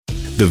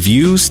The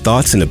views,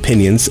 thoughts, and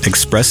opinions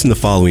expressed in the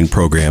following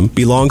program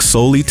belong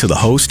solely to the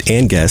host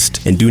and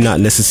guest and do not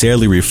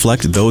necessarily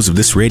reflect those of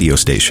this radio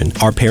station,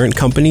 our parent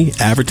company,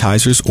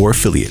 advertisers, or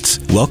affiliates.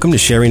 Welcome to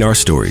Sharing Our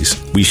Stories.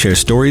 We share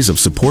stories of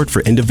support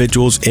for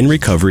individuals in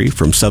recovery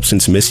from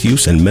substance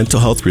misuse and mental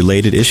health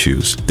related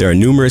issues. There are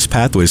numerous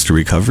pathways to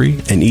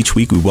recovery, and each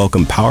week we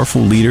welcome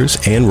powerful leaders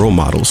and role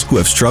models who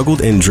have struggled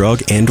in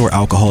drug and or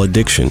alcohol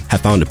addiction, have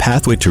found a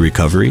pathway to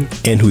recovery,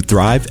 and who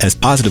thrive as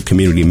positive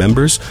community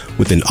members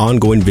with an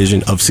ongoing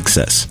vision of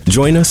success.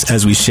 Join us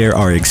as we share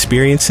our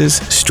experiences,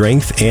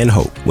 strength, and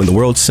hope. When the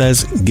world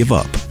says, give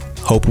up,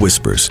 hope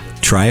whispers,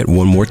 try it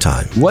one more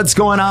time. What's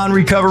going on,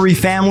 recovery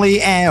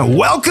family? And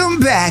welcome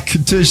back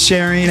to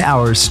Sharing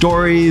Our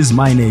Stories.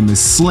 My name is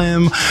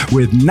Slim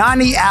with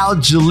Nani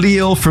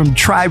Al-Jalil from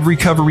Tribe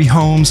Recovery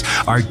Homes.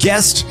 Our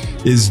guest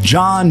is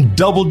John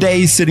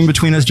Doubleday, sitting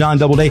between us. John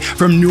Doubleday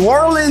from New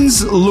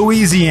Orleans,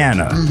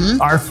 Louisiana.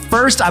 Our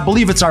first, I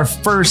believe it's our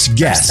first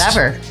guest. First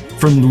ever.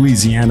 From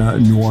Louisiana,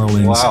 New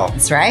Orleans. Wow.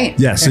 That's right.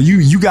 Yeah, so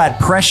you got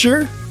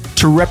pressure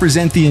to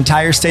represent the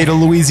entire state of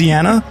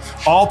Louisiana.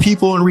 All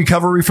people in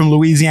recovery from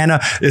Louisiana,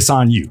 it's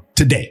on you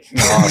today.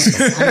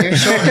 Awesome. On your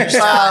shoulders.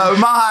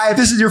 Mahi, if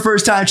this is your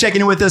first time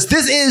checking in with us,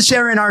 this is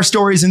Sharing Our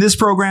Stories, and this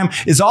program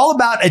is all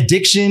about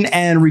addiction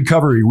and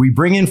recovery. We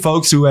bring in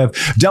folks who have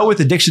dealt with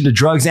addiction to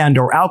drugs and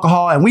or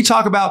alcohol, and we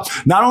talk about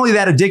not only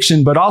that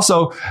addiction, but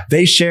also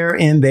they share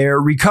in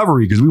their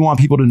recovery, because we want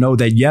people to know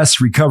that,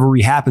 yes,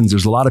 recovery happens.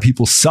 There's a lot of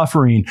people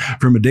suffering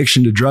from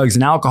addiction to drugs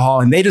and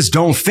alcohol, and they just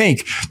don't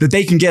think that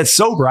they can get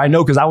sober. I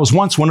know, because I was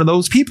once one of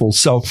those people.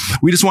 So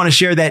we just want to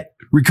share that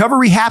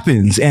recovery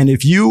happens. And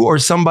if you or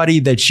somebody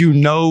that you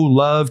know,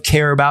 love,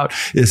 care about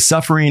is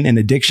suffering an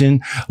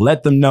addiction,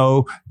 let them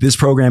know this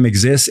program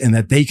exists and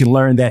that they can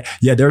learn that,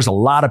 yeah, there's a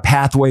lot of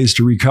pathways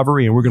to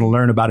recovery. And we're going to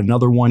learn about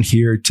another one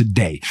here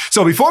today.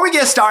 So before we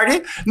get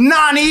started,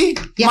 Nani,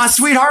 Yes. my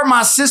sweetheart,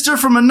 my sister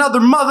from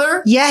another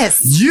mother. Yes.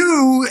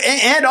 You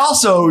and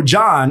also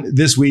John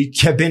this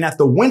week have been at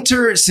the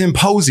Winter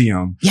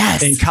Symposium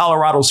Yes. in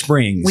Colorado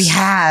Springs. We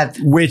have.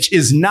 Which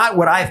is not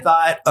what I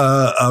thought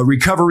a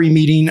recovery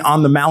meeting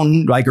on the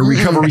mountain, like a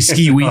recovery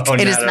ski week. Oh,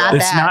 It is not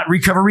It's that. not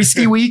recovery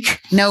ski week.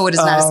 No, it is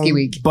not a ski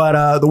week.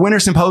 But the Winter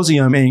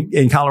Symposium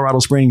in Colorado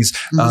Springs,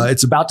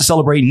 it's about to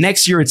celebrate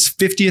next year its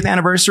 50th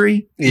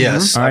anniversary.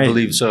 Yes, All I right.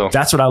 believe so.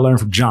 That's what I learned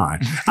from John.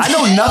 I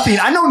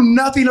know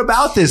nothing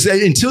about this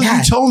until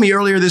you told me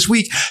earlier this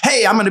week,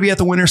 hey, I'm going to be at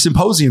the Winter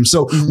Symposium.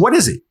 So what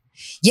is it?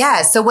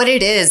 Yeah. So what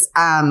it is,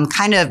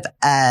 kind of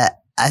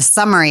a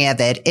summary of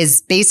it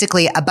is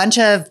basically a bunch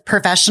of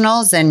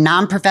professionals and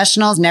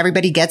non-professionals, and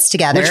everybody gets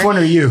together. Which one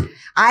are you?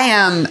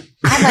 I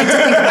like to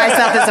think of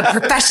myself as a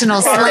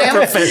professional, Slim.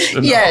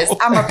 Professional. Yes,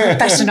 I'm a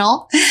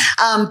professional.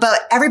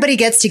 But everybody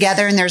gets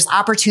together and there's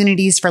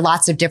opportunities for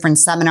lots of different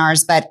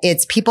seminars, but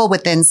it's people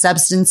within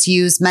substance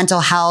use, mental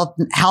health,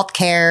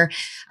 healthcare,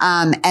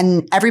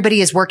 and everybody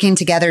is working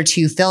together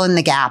to fill in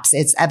the gaps.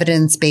 It's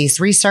evidence-based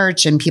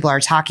research, and people are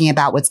talking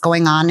about what's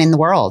going on in the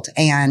world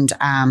and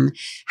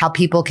how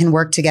people can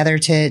work together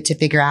to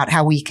figure out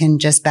how we can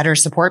just better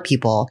support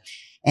people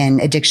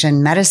in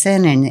addiction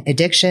medicine and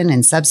addiction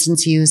and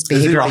substance use,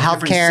 behavioral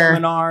health care.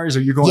 Seminars,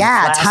 or you're going to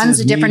classes, tons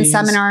of different meetings?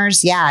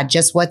 seminars. Yeah,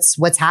 just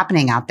what's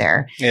happening out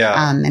there.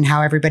 Yeah. And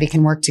how everybody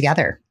can work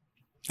together.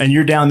 And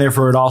you're down there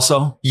for it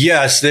also?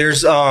 Yes,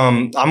 there's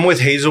I'm with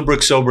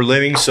Hazelbrook Sober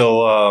Living,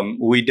 so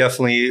we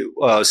definitely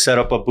set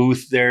up a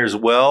booth there as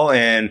well,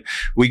 and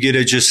we get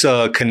to just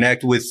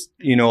connect with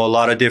a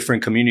lot of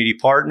different community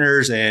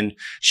partners and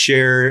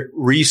share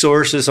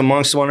resources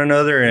amongst one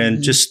another,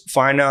 and just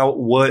find out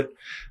what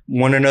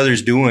one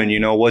another's doing,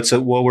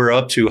 what we're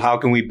up to, how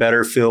can we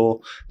better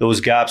fill those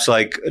gaps,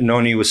 like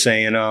Noni was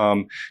saying,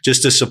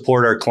 just to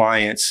support our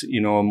clients,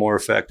 more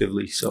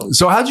effectively.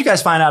 So how'd you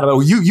guys find out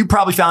about it? You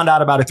probably found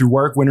out about it through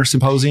work, Winter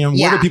Symposium.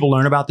 Yeah. Where do people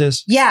learn about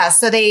this? Yeah.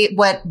 So the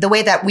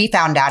way that we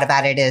found out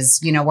about it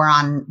is,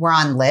 we're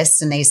on lists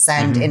and they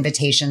send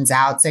invitations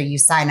out. So you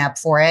sign up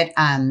for it.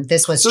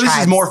 This was This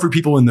is more for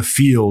people in the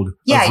field of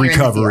you're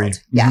recovery. in the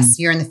field. Yes,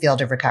 you're in the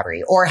field of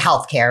recovery or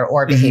healthcare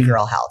or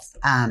behavioral health.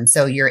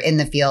 So you're in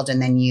the field and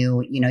then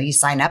you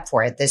sign up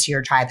for it. This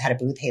year, Tribe had a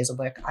booth.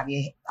 Hazelbrook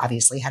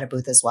obviously had a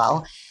booth as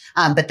well.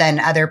 But then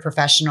other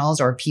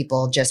professionals or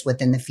people just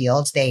within the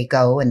field, they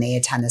go and they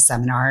attend the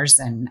seminars,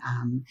 and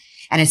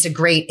it's a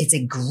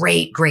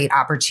great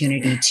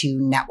opportunity to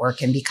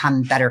network and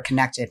become better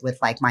connected with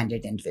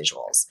like-minded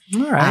individuals.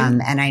 All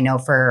right. And I know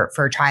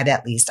for Tribe,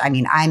 at least, I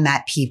mean, I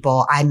met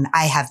people.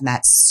 I have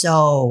met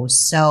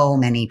so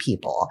many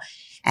people,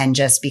 and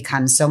just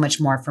become so much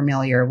more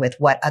familiar with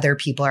what other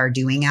people are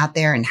doing out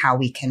there and how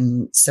we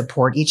can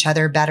support each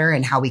other better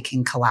and how we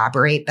can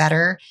collaborate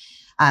better.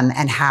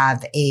 And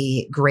have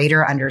a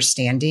greater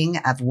understanding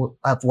of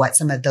what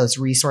some of those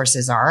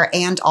resources are,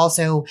 and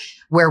also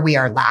where we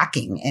are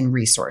lacking in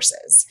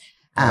resources,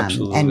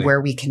 and where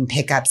we can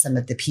pick up some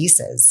of the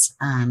pieces,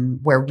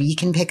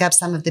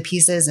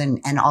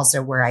 and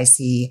also where I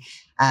see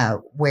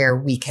where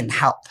we can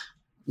help.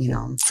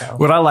 So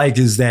what I like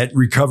is that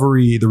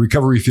the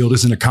recovery field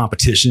isn't a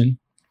competition.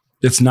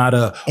 It's not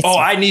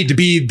I need to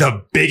be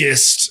the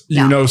biggest,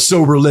 No.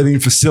 sober living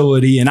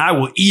facility and I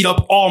will eat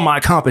up all my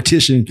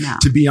competition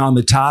to be on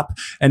the top.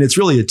 And it's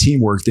really a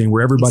teamwork thing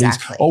where everybody's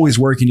always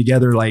working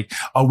together. Like,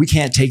 oh, we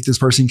can't take this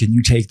person. Can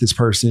you take this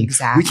person?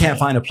 Exactly. We can't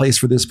find a place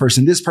for this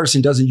person. This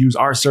person doesn't use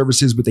our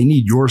services, but they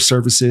need your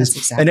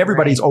services. And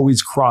everybody's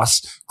always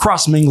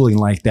cross mingling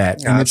like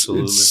that. And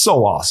it's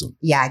so awesome.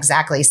 Yeah,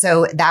 exactly.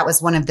 So that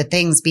was one of the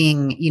things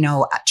being,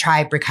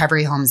 Tribe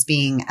Recovery Homes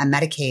being a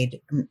Medicaid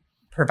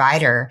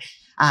provider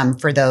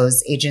for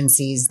those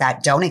agencies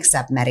that don't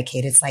accept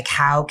Medicaid. It's like,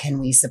 how can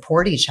we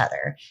support each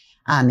other?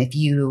 If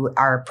you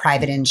are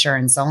private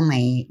insurance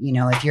only,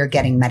 if you're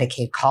getting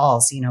Medicaid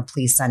calls,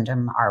 please send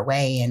them our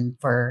way. And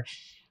for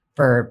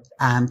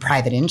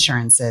private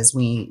insurances,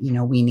 we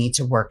need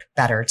to work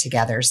better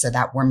together so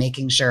that we're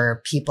making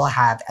sure people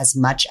have as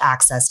much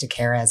access to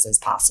care as is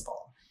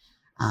possible.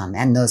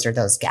 And those are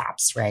those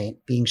gaps, right?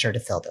 Being sure to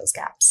fill those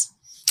gaps.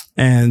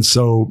 And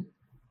so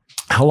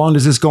how long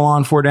does this go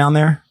on for down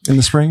there in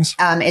the Springs?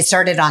 It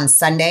started on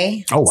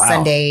Sunday. Oh, wow.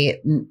 Sunday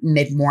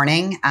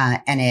mid-morning,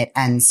 and it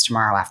ends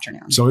tomorrow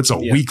afternoon. So it's a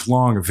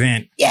week-long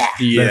event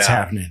that's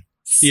happening.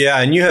 Yeah,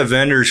 and you have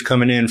vendors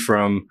coming in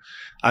from,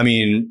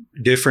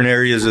 different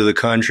areas of the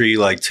country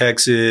like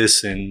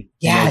Texas and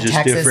just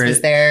Texas different.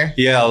 Was there.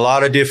 Yeah, a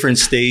lot of different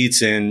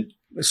states, and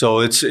so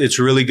it's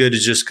really good to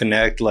just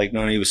connect, like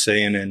Nani was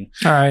saying, and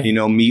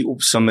meet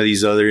some of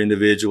these other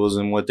individuals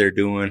and what they're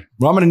doing.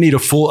 Well, I'm going to need a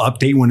full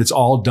update when it's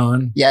all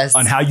done. Yes.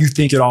 On how you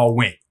think it all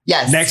went.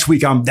 Yes. Next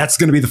week, that's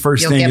going to be the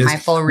first thing. You'll get my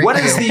full review. What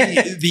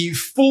is the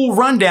full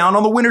rundown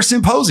on the Winter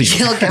Symposium?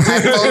 You'll get my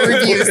full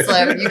review,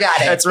 Slim. You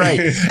got it. That's right.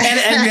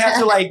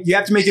 And you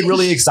have to make it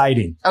really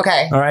exciting.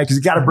 Okay. All right. Because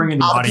you got to bring in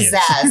the All audience.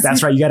 Pizzazz.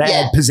 That's right. You got to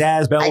add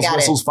pizzazz, bells,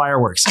 whistles,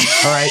 fireworks.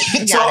 All right.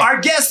 So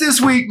our guest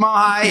this week,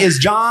 Mahai, is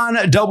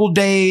John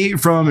Doubleday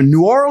from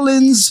New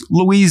Orleans,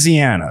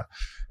 Louisiana.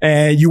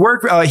 And you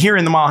work here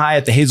in the Mahai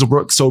at the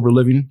Hazelbrook Sober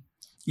Living.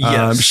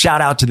 Yes.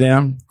 Shout out to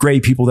them.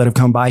 Great people that have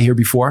come by here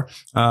before.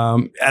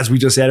 As we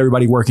just said,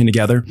 everybody working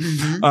together.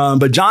 Mm-hmm.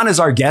 But John is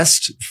our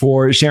guest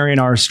for sharing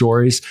our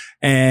stories.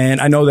 And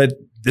I know that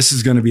this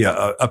is going to be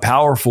a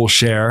powerful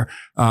share.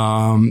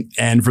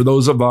 And for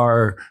those of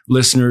our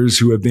listeners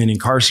who have been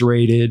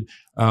incarcerated,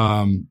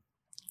 and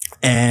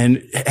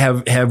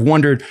have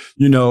wondered,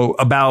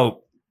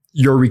 about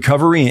your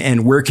recovery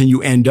and where can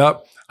you end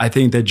up, I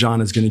think that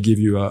John is going to give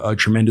you a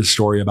tremendous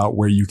story about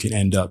where you can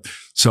end up.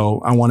 So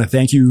I want to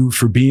thank you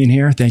for being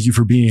here. Thank you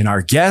for being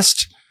our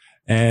guest.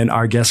 And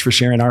our guest for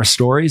sharing our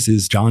stories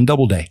is John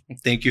Doubleday.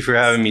 Thank you for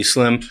having me,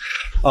 Slim.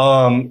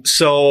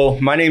 So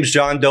my name's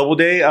John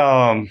Doubleday.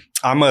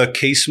 I'm a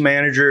case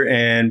manager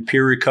and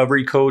peer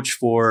recovery coach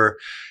for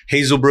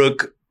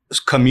Hazelbrook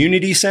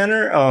Community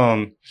Center.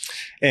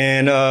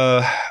 And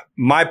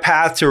my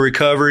path to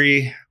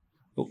recovery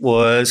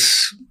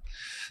was...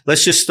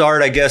 Let's just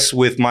start, I guess,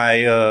 with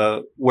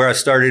my where I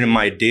started in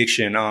my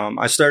addiction.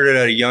 I started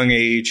at a young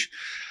age,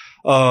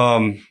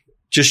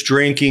 just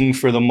drinking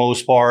for the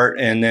most part,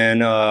 and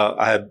then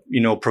I had,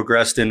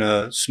 progressed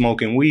into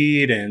smoking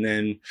weed and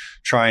then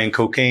trying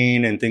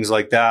cocaine and things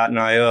like that. And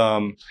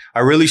I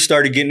really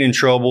started getting in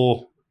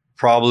trouble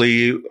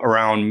probably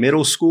around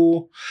middle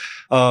school.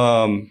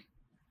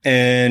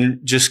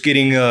 And just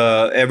getting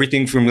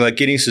everything from like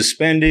getting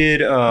suspended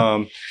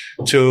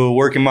to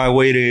working my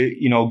way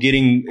to,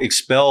 getting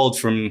expelled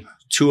from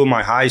 2 of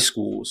my high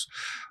schools.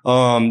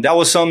 That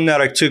was something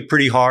that I took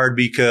pretty hard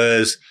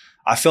because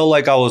I felt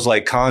like I was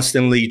like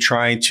constantly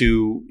trying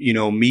to,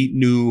 meet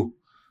new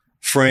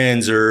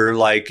friends or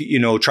like,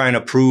 trying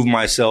to prove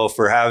myself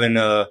or having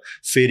to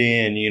fit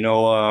in,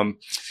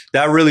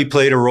 that really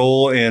played a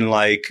role in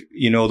like,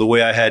 the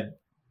way I had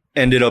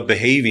ended up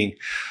behaving.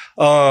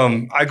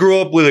 I grew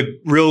up with a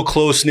real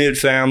close-knit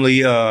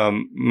family.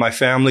 My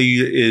family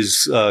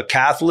is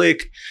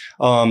Catholic.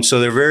 So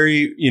they're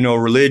very,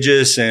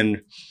 religious,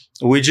 and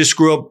we just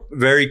grew up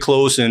very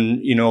close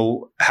and,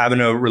 having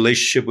a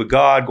relationship with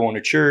God, going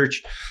to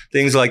church,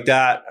 things like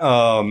that.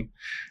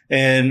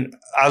 And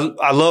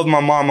I love my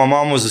mom. My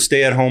mom was a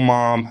stay-at-home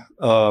mom.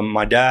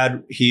 My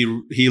dad,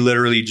 he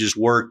literally just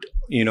worked,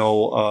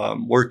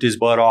 worked his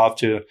butt off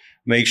to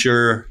make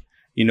sure,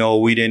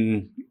 we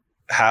didn't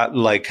have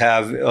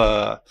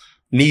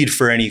need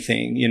for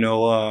anything,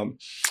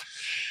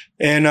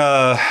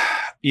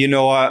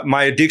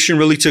 my addiction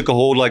really took a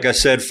hold, like I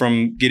said,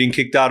 from getting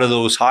kicked out of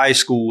those high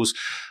schools,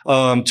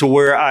 to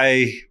where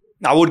I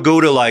would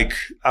go to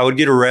I would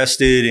get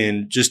arrested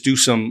and just do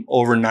some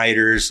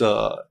overnighters,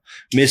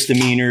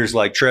 misdemeanors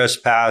like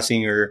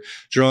trespassing or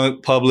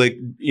public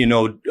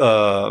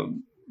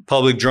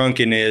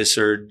drunkenness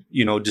or,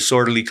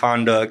 disorderly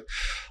conduct.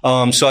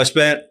 So I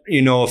spent,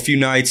 a few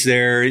nights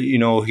there,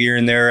 here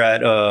and there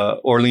at,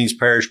 Orleans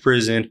Parish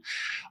Prison.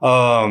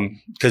 Cause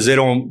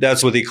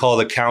that's what they call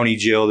the county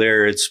jail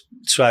there. It's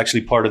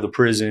actually part of the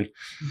prison.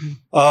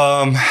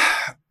 Mm-hmm.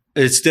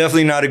 It's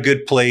definitely not a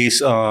good place.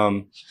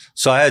 So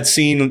I had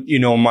seen,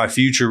 my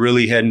future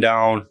really heading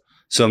down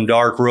some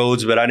dark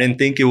roads, but I didn't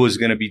think it was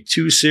going to be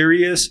too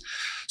serious.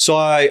 So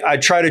I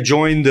tried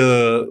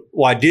to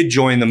I did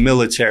join the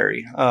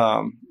military,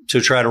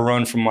 to try to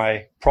run from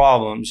my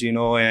problems,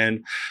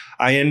 and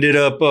I ended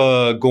up,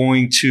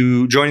 joining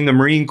the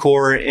Marine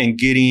Corps and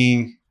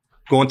going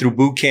through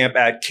boot camp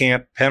at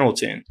Camp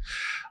Pendleton,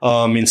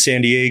 in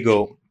San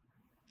Diego.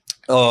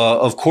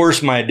 Of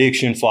course, my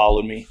addiction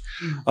followed me.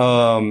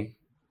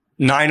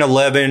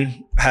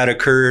 9/11 had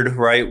occurred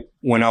right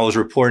when I was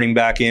reporting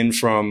back in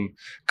from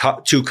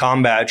to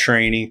combat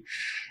training.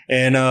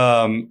 And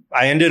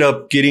I ended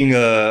up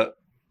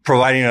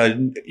providing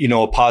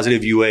a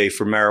positive UA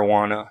for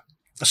marijuana.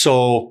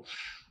 So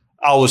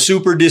I was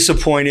super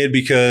disappointed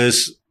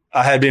because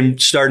I had been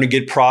starting to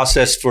get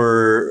processed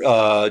for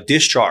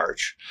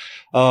discharge.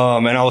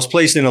 And I was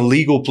placed in a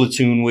legal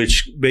platoon,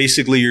 which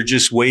basically you're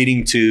just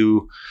waiting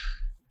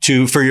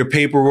for your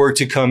paperwork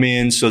to come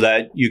in so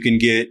that you can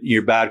get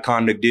your bad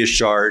conduct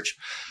discharge.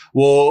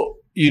 Well,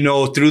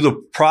 through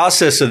the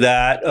process of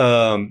that,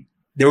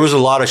 there was a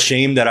lot of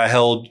shame that I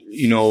held,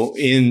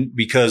 in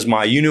because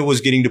my unit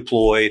was getting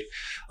deployed.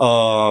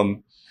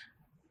 And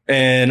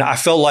I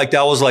felt like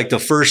that was like the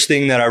first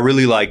thing that I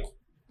really I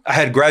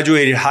had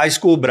graduated high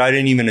school, but I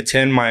didn't even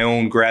attend my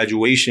own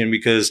graduation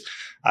because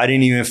I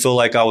didn't even feel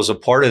like I was a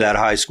part of that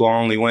high school. I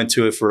only went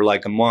to it for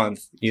like a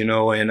month, and,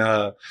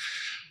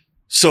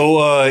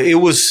 so it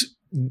was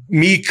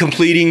me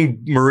completing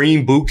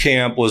Marine boot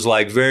camp was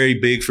like very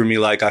big for me.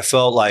 Like I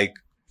felt like,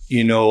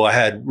 I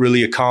had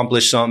really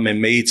accomplished something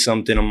and made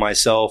something of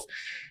myself.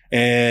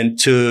 And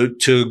to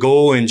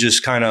go and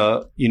just kind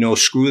of,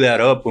 screw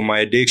that up with my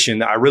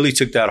addiction, I really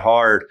took that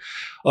hard.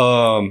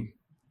 A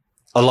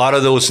lot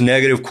of those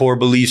negative core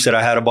beliefs that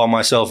I had about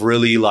myself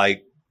really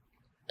like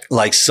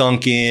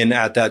sunk in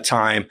at that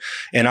time.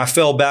 And I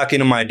fell back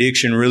into my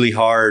addiction really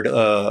hard.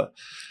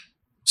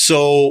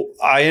 So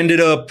I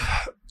ended up,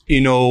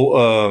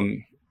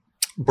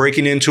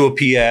 breaking into a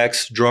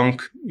PX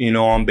drunk,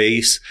 on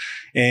base.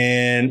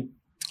 And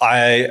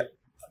I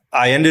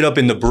ended up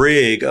in the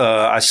brig.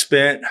 I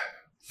spent.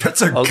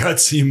 That's a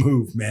gutsy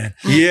move, man.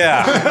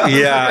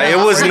 Yeah. It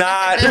was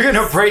not. You're going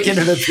to break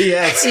into the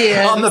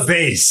PX on the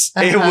base.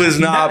 It was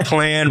not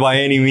planned by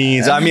any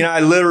means. I mean, I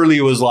literally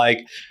was like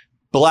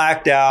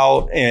blacked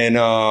out. And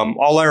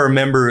all I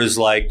remember is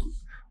like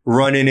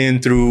running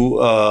in through,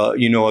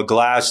 a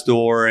glass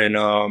door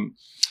and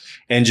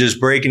just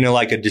breaking into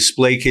like a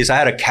display case. I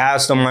had a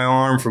cast on my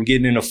arm from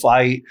getting in a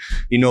fight,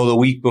 the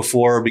week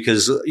before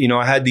because,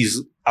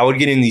 I would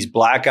get in these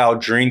blackout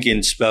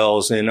drinking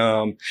spells and,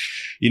 I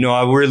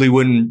really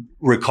wouldn't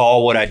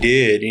recall what I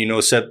did,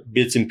 except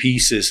bits and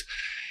pieces.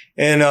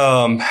 And,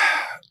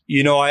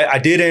 I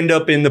did end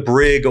up in the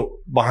brig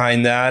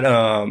behind that.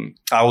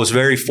 I was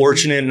very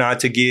fortunate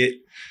not to get,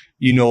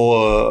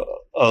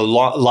 a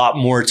lot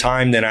more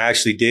time than I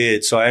actually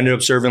did. So I ended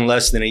up serving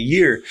less than a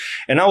year.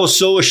 And I was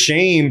so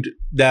ashamed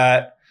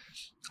that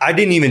I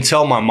didn't even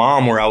tell my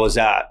mom where I was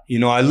at.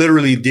 I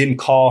literally didn't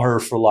call her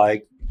for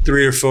like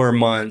 3 or 4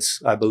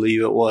 months, I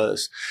believe it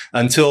was,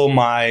 until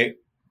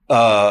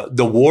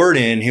the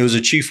warden, he was a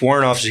chief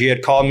warrant officer. He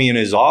had called me in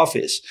his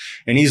office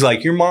and he's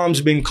like, your mom's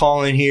been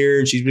calling here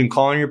and she's been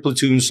calling your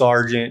platoon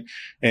sergeant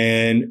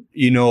and,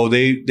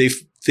 they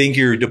think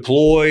you're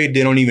deployed.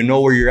 They don't even know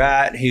where you're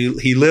at.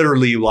 He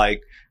literally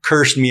like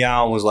cursed me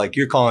out and was like,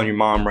 you're calling your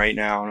mom right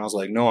now. And I was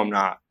like, no, I'm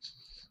not,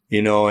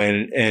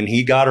 and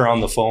he got her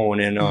on the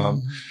phone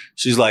and,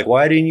 she's like,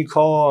 why didn't you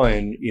call?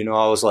 And,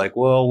 I was like,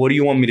 well, what do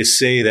you want me to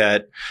say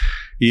that,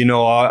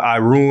 I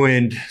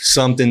ruined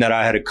something that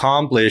I had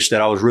accomplished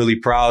that I was really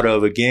proud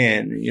of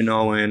again,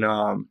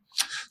 and,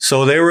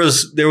 so there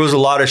was a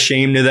lot of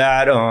shame to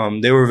that.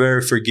 They were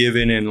very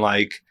forgiving and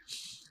like,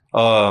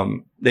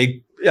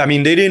 they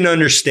didn't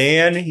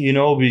understand,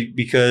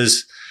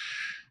 because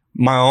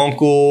my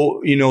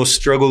uncle,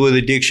 struggled with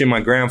addiction. My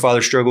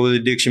grandfather struggled with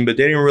addiction, but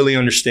they didn't really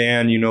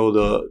understand,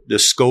 the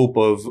scope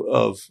of,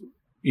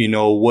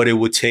 what it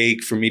would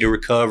take for me to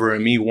recover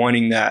and me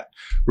wanting that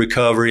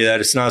recovery, that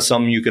it's not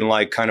something you can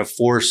like kind of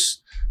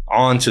force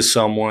onto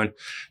someone,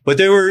 but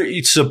they were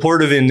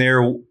supportive in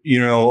their,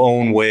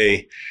 own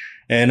way.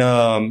 And,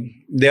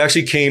 they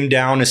actually came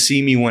down to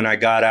see me when I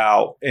got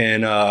out.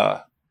 And,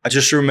 I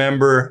just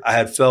remember I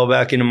had fell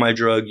back into my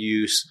drug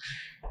use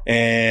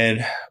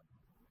and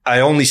I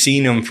only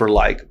seen them for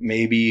like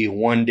maybe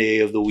one day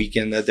of the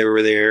weekend that they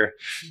were there.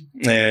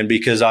 And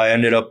because I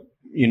ended up,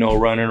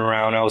 running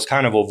around, I was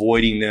kind of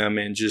avoiding them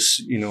and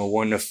just,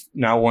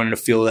 not wanting to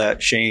feel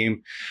that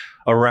shame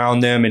around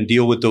them and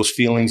deal with those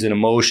feelings and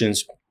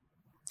emotions.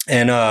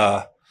 And,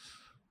 I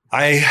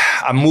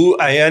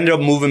ended up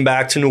moving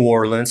back to New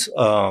Orleans.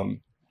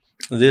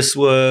 This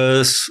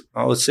was,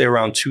 I would say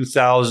around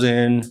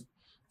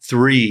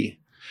 2003.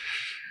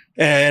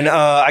 And,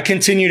 I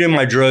continued in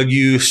my drug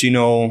use,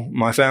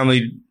 my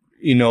family,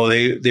 they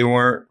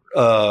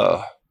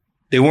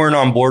weren't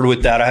on board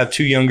with that. I have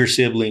 2 younger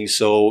siblings.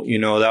 So,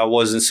 that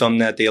wasn't something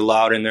that they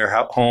allowed in their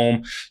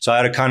home. So I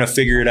had to kind of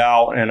figure it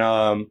out.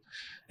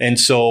 And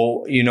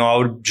so, I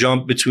would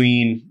jump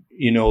between,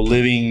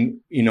 living,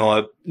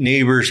 at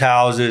neighbors'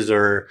 houses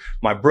or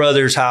my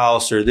brother's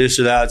house or this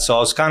or that. So I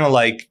was kind of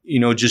like,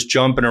 just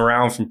jumping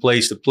around from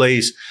place to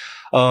place,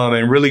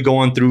 and really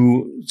going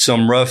through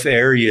some rough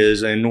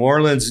areas. And New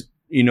Orleans,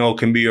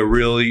 can be a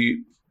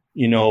really,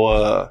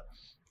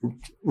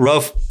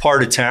 rough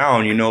part of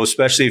town,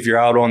 especially if you're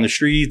out on the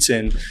streets.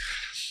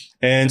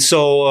 And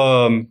so,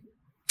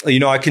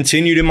 I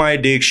continued in my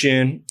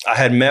addiction. I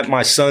had met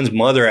my son's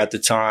mother at the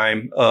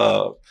time.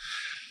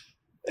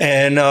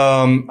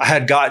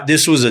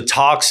 This was a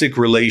toxic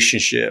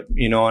relationship,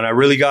 and I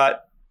really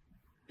got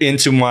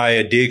into my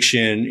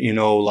addiction,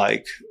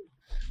 like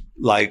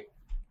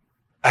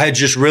I had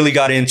just really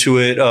got into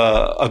it,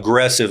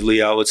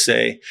 aggressively, I would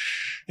say.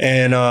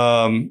 And,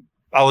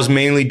 I was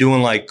mainly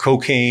doing like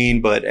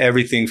cocaine, but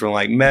everything from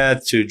like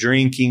meth to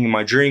drinking.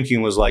 My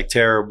drinking was like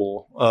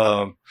terrible.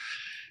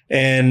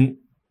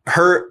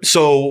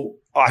 So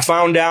I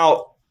found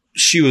out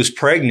she was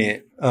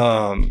pregnant.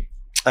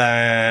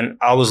 And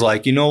I was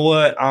like, you know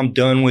what? I'm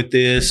done with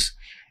this.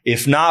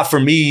 If not for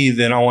me,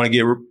 then I want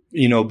to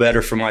get,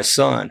 better for my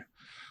son,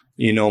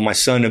 my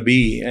son to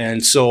be.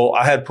 And so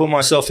I had put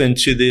myself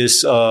into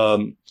this,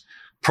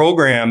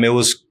 program. It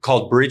was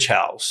called Bridge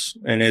House,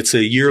 and it's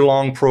a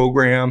year-long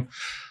program.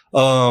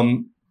 I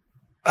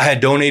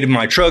had donated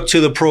my truck to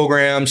the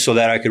program so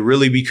that I could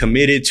really be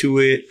committed to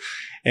it.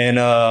 And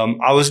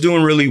I was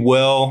doing really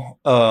well,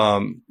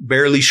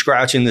 barely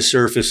scratching the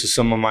surface of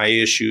some of my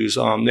issues.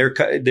 They're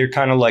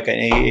kind of like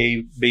an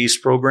AA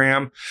based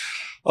program.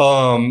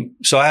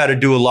 So I had to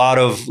do a lot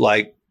of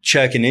like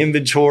checking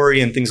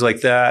inventory and things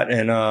like that.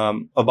 And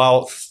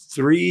about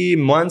 3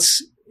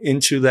 months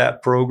into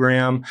that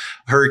program,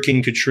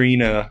 Hurricane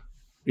Katrina,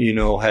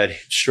 had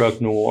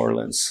struck New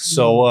Orleans.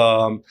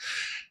 So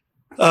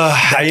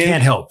that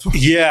can't help.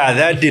 Yeah,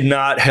 that did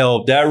not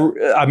help.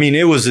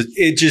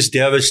 It just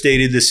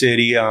devastated the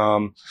city.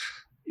 All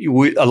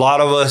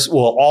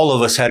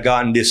of us had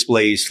gotten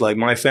displaced. Like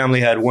my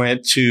family had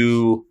went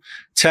to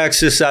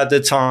Texas at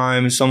the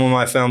time. Some of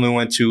my family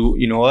went to,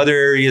 other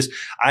areas.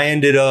 I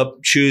ended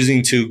up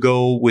choosing to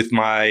go with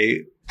my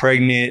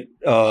pregnant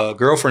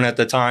girlfriend at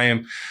the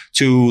time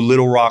to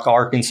Little Rock,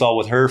 Arkansas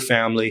with her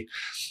family.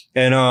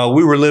 And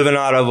we were living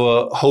out of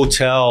a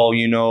hotel,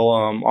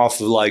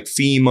 off of like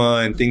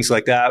FEMA and things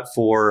like that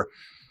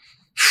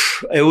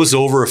it was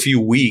over a few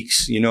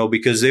weeks,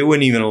 because they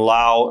wouldn't even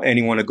allow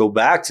anyone to go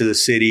back to the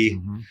city,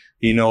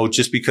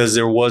 just because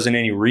there wasn't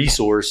any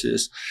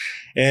resources.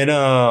 And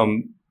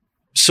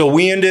so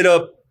we ended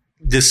up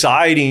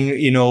deciding,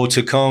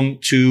 to come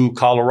to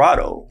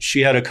Colorado. She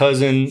had a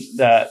cousin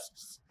that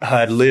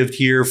had lived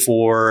here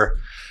for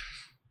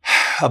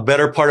a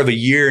better part of a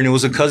year. And it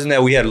was a cousin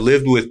that we had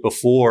lived with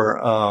before,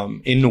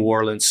 in New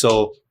Orleans.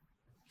 So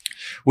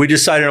we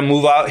decided to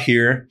move out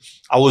here.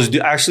 I was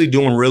actually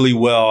doing really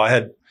well. I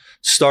had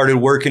started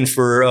working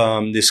for,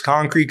 this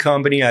concrete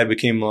company. I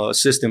became an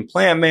assistant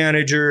plant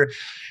manager,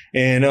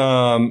 and,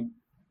 I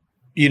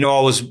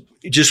was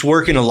just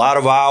working a lot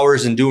of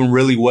hours and doing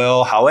really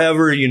well.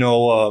 However,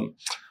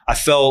 I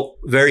felt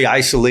very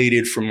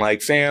isolated from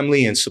like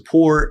family and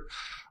support.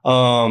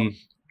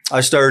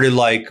 I started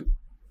like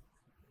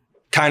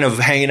kind of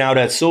hanging out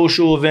at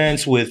social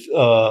events with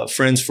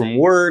friends from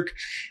work,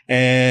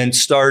 and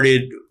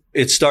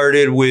it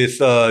started with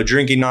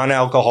drinking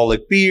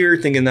non-alcoholic beer,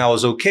 thinking that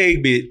was okay.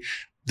 But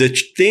the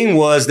thing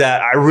was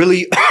that I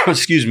really,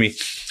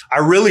 I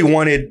really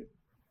wanted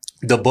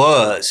the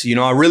buzz,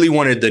 I really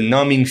wanted the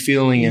numbing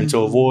feeling, and to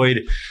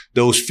avoid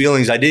those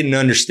feelings. I didn't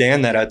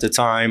understand that at the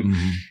time,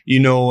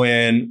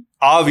 and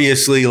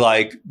obviously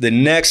like the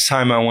next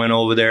time I went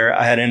over there,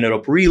 I had ended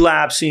up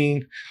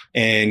relapsing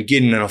and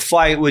getting in a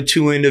fight with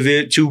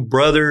two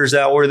brothers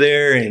that were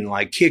there, and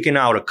like kicking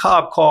out a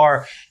cop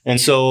car. And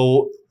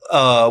so,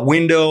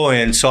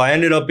 and so I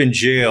ended up in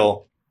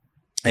jail,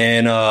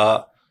 and,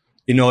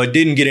 it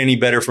didn't get any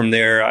better from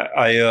there.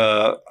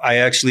 I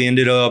actually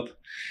ended up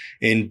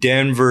in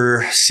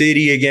Denver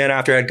City again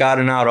after I'd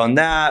gotten out on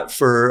that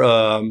for,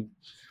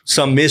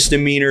 some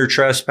misdemeanor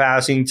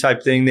trespassing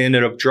type thing. They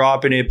ended up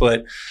dropping it,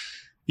 but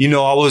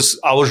I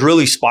was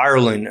really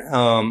spiraling.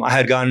 I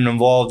had gotten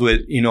involved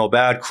with, a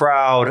bad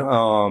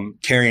crowd,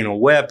 carrying a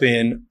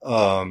weapon,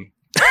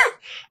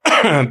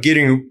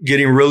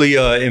 getting really,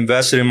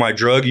 invested in my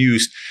drug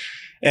use.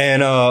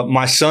 And,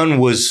 my son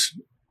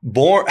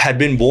had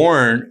been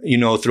born,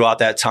 throughout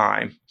that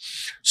time.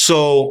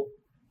 So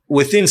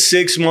within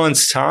 6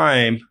 months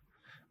time,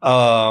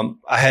 I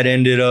had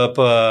ended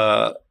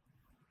up,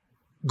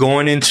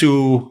 going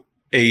into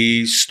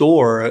a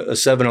store, a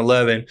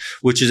 7-Eleven,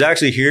 which is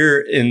actually here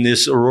in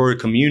this Aurora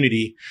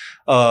community,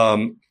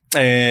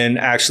 and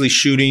actually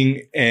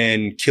shooting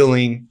and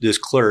killing this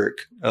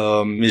clerk,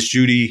 Miss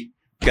Judy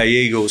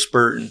Gallegos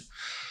Burton.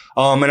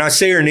 And I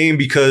say her name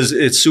because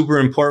it's super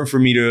important for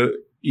me to,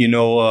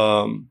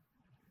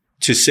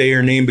 to say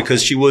her name,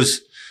 because she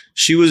was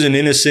an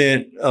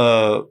innocent,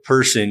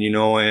 person,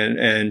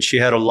 and she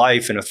had a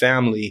life and a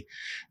family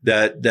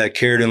that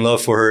cared and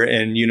loved for her.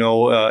 And,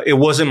 it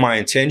wasn't my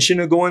intention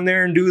to go in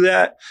there and do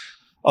that.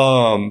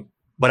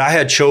 but I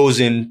had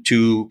chosen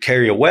to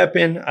carry a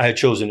weapon. I had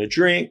chosen to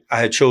drink. I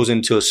had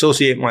chosen to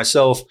associate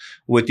myself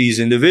with these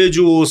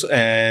individuals.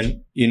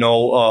 And,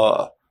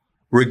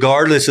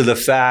 regardless of the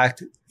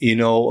fact,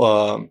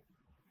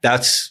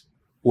 that's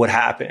what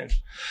happened.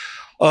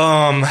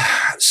 And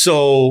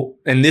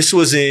this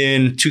was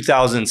in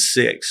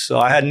 2006. So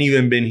I hadn't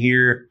even been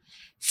here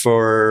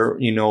for,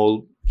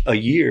 a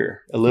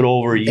year, a little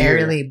over a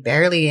year.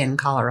 Barely in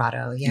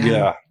Colorado. Yeah.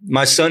 Yeah.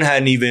 My son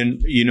hadn't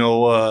even,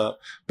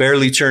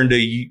 barely turned a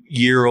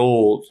year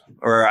old,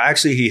 or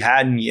actually he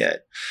hadn't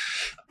yet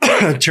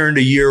turned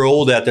a year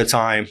old at the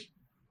time.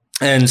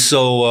 And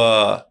so,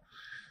 I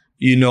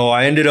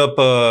ended up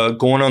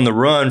going on the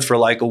run for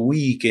like a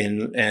week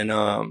and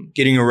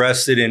getting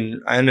arrested.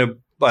 And I ended up,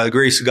 by the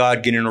grace of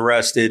God, getting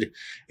arrested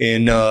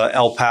in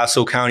El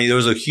Paso County. There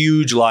was a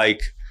huge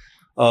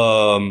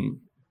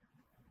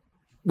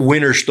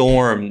winter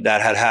storm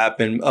that had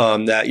happened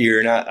that year.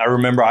 And I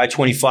remember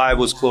I-25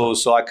 was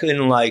closed. So I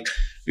couldn't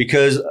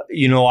because,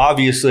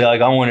 obviously I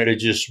wanted to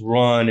just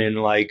run and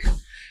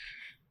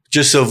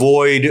just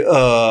avoid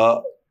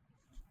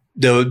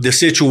the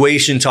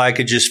situation till I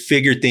could just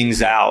figure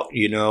things out,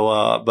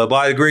 but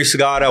by the grace of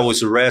God, I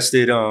was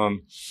arrested.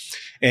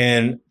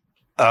 And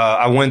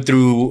I went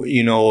through,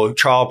 a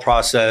trial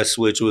process,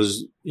 which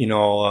was,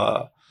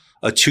 a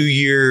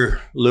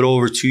little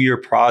over 2 year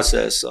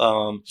process.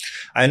 I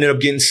ended up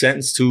getting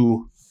sentenced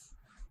to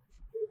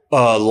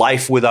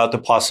life without the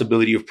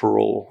possibility of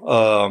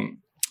parole.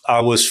 I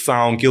was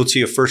found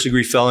guilty of first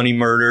degree felony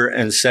murder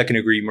and second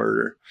degree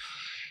murder.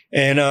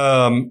 And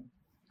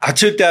I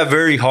took that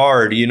very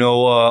hard.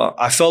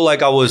 I felt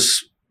like I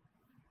was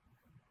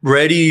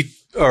ready,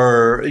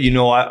 or,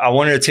 I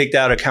wanted to take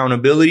that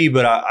accountability,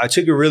 but I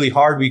took it really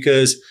hard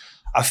because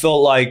I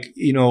felt like,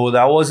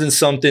 that wasn't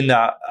something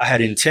that I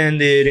had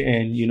intended.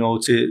 And,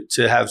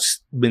 to have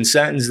been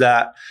sentenced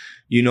that,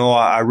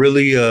 I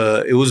really,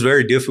 it was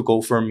very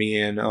difficult for me.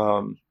 And,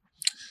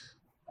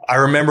 I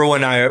remember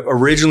when I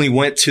originally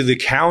went to the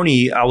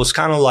county, I was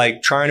kind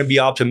of trying to be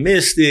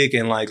optimistic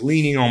and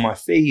leaning on my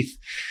faith.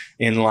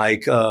 And I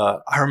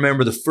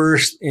remember the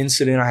first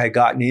incident I had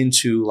gotten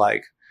into,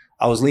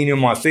 I was leaning on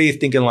my faith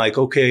thinking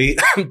okay,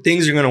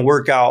 things are going to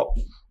work out,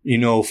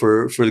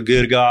 for the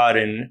good of God.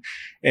 And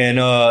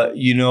I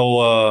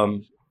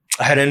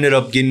had ended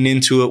up getting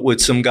into it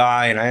with some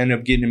guy, and I ended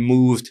up getting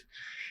moved.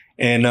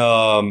 And,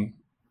 I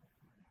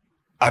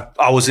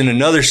was in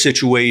another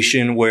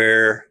situation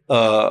where,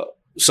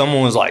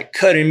 someone was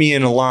cutting me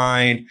in a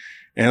line,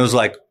 and it was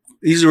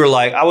these were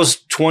I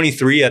was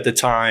 23 at the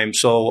time.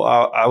 So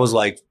I was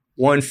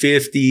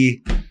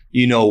 150,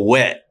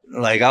 wet.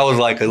 I was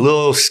a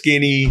little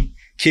skinny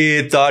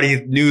kid, thought he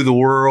knew the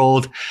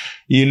world,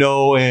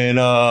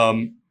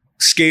 and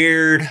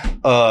scared.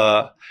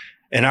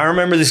 And I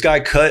remember this guy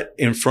cut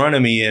in front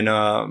of me, and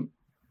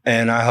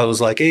I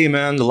was like, "Hey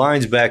man, the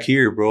line's back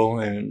here, bro."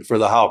 And for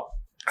the hot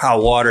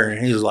water,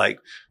 and he was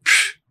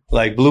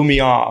blew me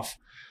off.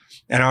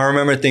 And I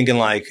remember thinking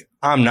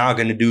I'm not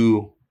going to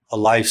do a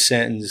life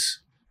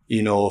sentence,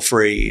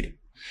 afraid.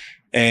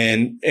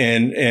 And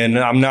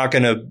I'm not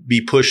going to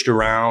be pushed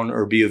around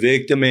or be a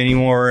victim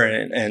anymore.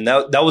 And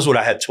that was what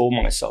I had told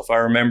myself. I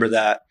remember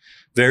that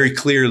very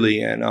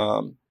clearly. And,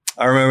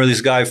 I remember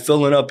this guy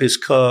filling up his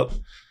cup.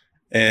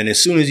 And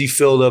as soon as he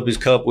filled up his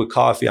cup with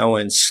coffee, I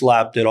went and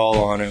slapped it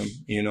all on him,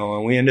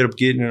 and we ended up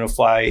getting in a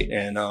fight.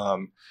 And,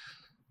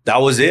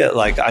 that was it.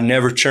 I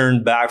never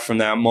turned back from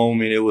that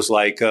moment. It was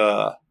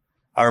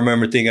I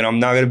remember thinking, I'm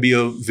not going to be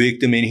a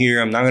victim in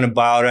here. I'm not going to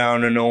bow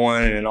down to no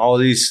one and all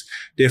these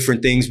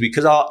different things,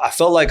 because I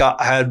felt like I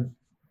had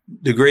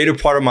the greater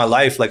part of my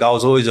life. I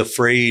was always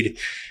afraid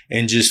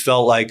and just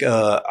felt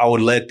I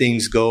would let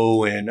things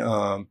go. And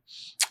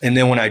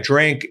then when I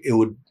drank, it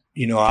would,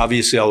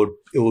 obviously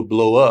it would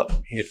blow up,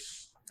 and,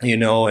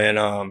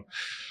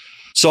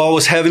 so I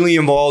was heavily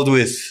involved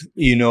with,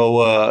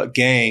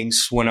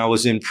 gangs when I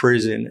was in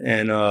prison.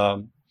 And,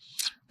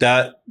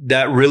 that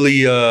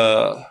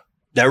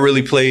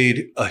really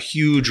played a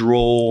huge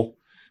role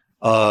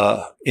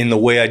in the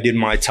way I did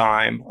my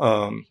time.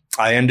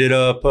 I ended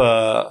up,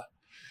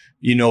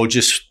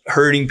 just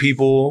hurting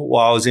people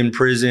while I was in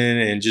prison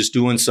and just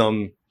doing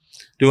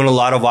a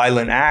lot of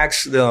violent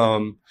acts.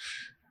 I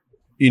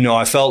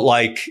felt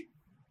like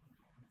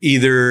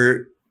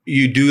either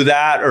you do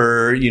that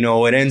or,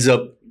 it ends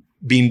up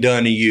being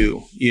done to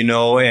you,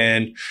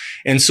 and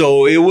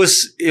so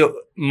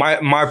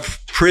my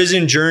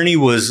prison journey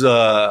was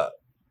a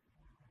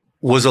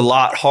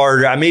lot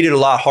harder. I made it a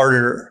lot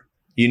harder,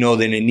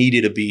 than it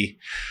needed to be.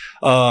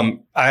 I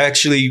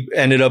actually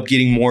ended up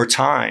getting more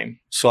time.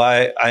 So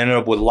I ended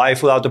up with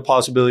life without the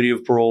possibility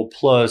of parole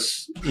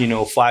plus,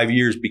 5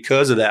 years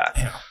because of that.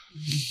 Yeah.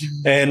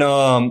 And,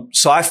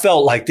 so I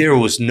felt like there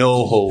was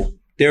no hope.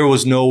 There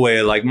was no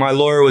way. My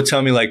lawyer would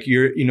tell me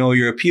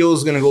your appeal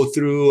is going to go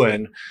through.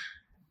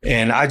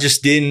 And I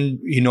just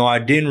didn't, I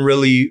didn't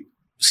really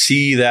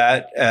see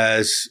that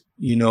as,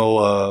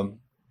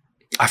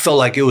 I felt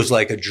like it was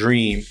a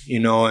dream,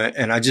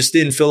 and I just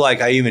didn't feel like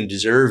I even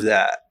deserved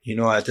that,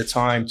 at the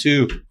time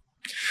too.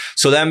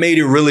 So that made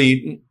it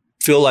really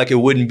feel like it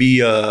wouldn't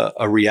be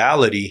a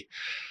reality.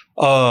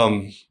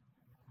 And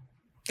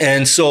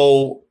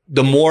so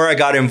the more I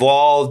got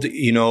involved,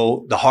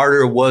 the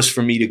harder it was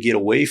for me to get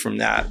away from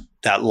that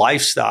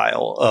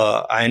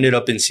lifestyle. I ended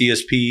up in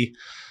CSP,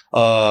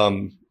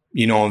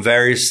 in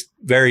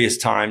various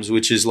times,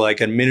 which is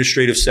like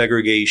administrative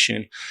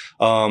segregation.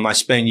 I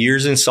spent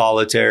years in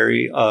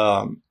solitary,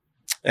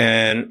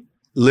 and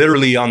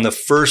literally on the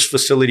first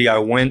facility I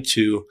went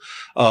to,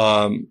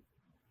 I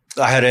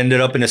had ended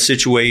up in a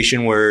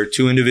situation where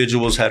 2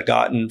 individuals had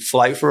gotten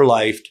flight for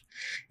life,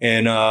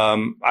 and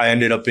I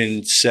ended up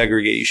in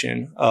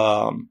segregation.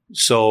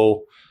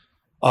 So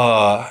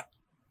I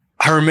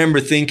remember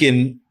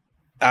thinking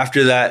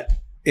after that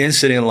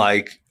incident,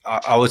 like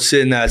I would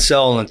sit in that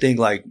cell and think,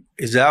 like,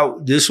 is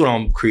this what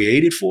I'm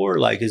created for?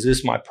 Like, is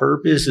this my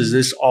purpose? Is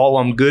this all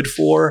I'm good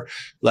for?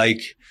 Like,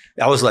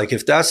 I was like,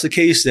 if that's the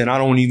case, then I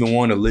don't even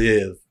want to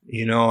live,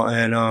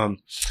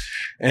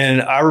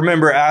 and I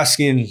remember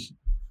asking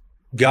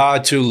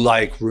God to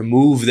like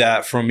remove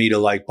that from me, to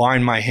like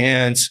bind my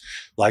hands.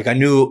 Like I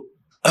knew,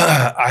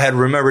 I had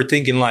remember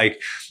thinking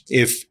like,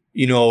 if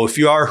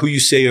you are who you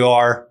say you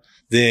are,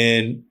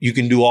 then you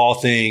can do all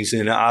things.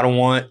 And I don't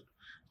want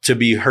to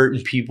be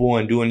hurting people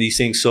and doing these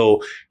things.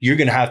 So you're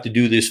going to have to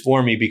do this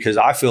for me, because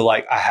I feel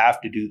like I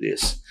have to do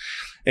this.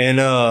 And,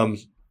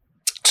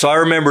 so I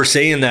remember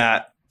saying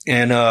that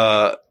and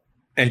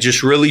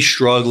just really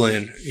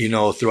struggling,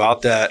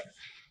 throughout the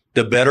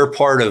better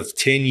part of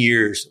 10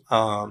 years.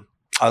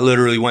 I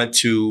literally went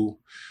to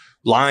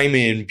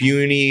Lyman,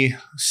 Buny,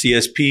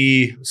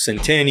 CSP,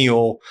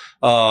 Centennial.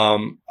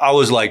 I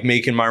was like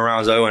making my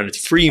rounds. I went to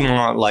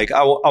Fremont. Like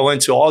I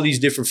went to all these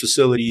different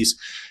facilities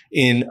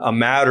in a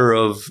matter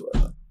of,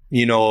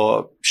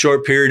 a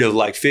short period of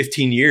like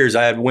 15 years.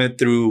 I had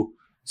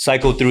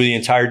cycled through the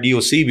entire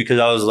DOC because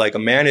I was like a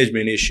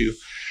management issue.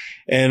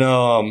 And,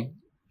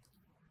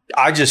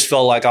 I just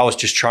felt like I was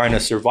just trying to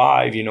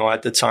survive,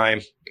 at the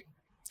time.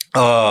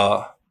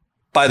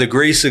 By the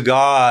grace of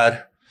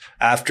God,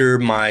 after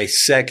my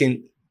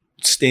second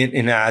stint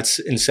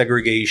in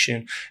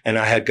segregation, and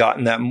I had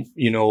gotten that,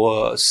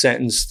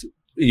 sentenced,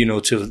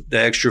 to the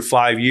extra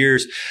 5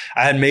 years,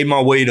 I had made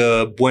my way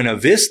to Buena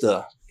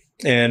Vista.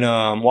 And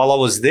while I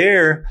was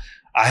there,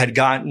 I had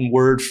gotten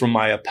word from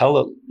my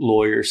appellate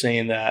lawyer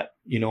saying that,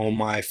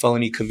 my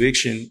felony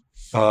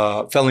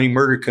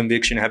murder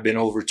conviction had been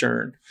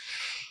overturned.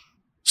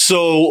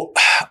 So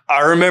I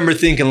remember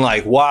thinking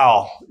like,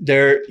 wow,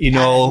 there, out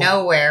of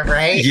nowhere,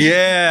 right?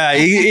 Yeah.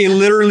 It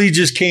literally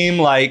just came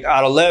like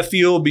out of left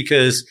field,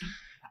 because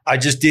I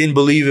just didn't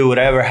believe it would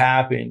ever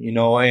happen,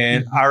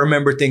 and I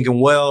remember thinking,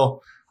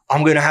 well,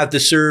 I'm going to have to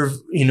serve,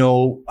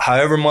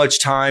 however much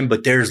time,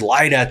 but there's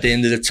light at the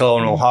end of the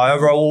tunnel.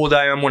 However old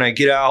I am when I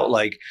get out,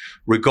 like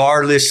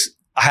regardless,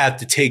 I have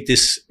to take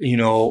this,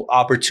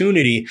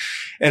 opportunity.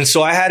 And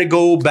so I had to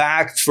go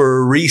back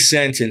for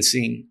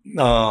resentencing.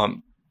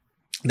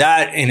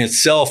 That in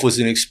itself was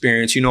an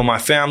experience. My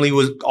family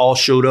all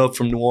showed up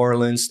from New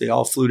Orleans. They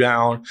all flew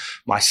down.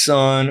 My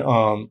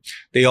son,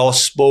 they all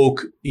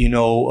spoke,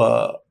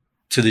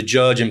 to the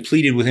judge and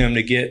pleaded with him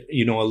to get,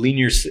 a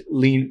lenient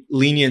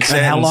sentence.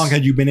 And how long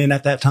had you been in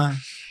at that time?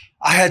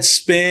 I had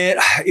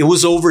it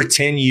was over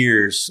 10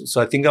 years.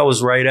 So I think I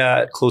was right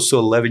at close to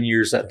 11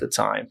 years at the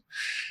time.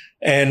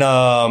 And,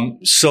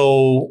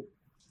 so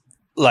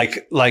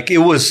like it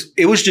was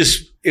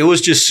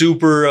just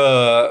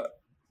super,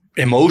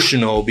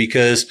 emotional,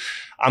 because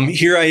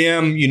here I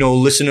am,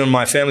 listening to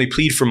my family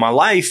plead for my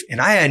life.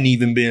 And I hadn't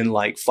even been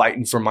like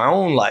fighting for my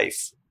own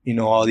life,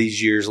 all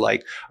these years,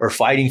 like, or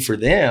fighting for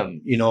them,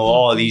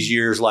 all these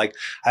years. Like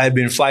I had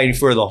been fighting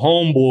for the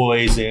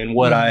homeboys and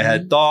what I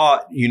had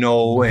thought,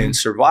 and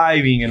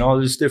surviving and all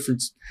this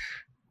different,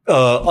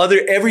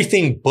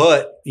 everything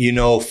but,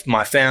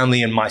 my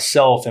family and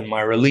myself and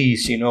my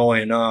release, and,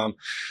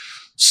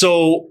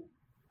 so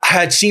I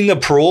had seen the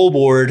parole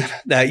board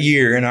that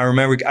year, and I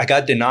remember I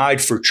got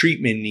denied for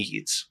treatment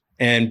needs.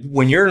 And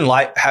when you're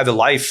have a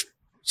life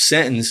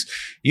sentence,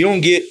 you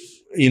don't get,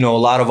 a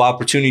lot of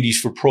opportunities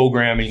for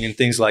programming and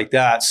things like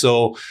that.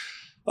 So,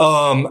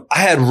 I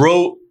had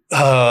wrote,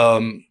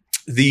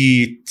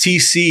 the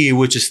TC,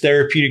 which is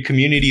therapeutic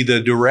community,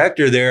 the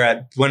director there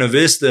at Buena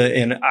Vista.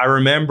 And I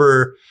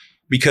remember,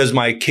 because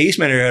my case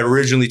manager had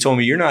originally told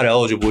me, you're not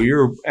eligible.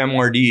 Your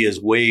MRD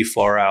is way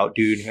far out,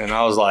 dude. And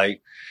I was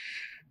like,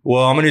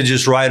 well, I'm going to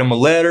just write him a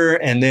letter.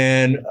 And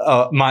then,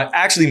 my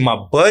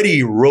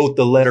buddy wrote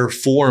the letter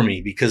for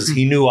me, because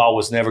he knew I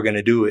was never going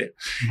to do it.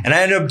 And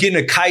I ended up getting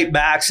a kite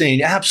back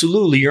saying,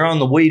 absolutely, you're on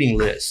the waiting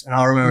list. And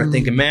I remember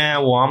thinking,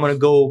 man, well, I'm going to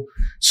go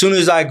as soon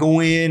as I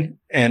go in.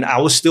 And I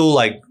was still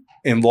like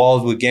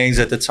involved with gangs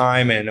at the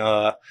time. And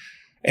I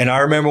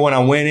remember when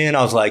I went in,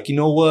 I was like, you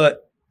know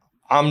what?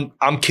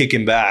 I'm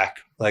kicking back.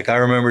 Like I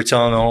remember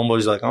telling the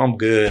homeboys, like, I'm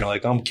good.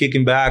 Like I'm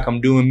kicking back. I'm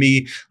doing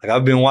me. Like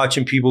I've been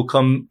watching people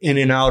come in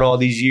and out all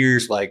these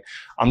years. Like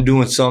I'm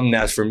doing something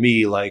that's for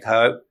me. Like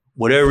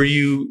whatever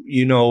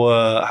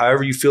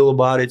however you feel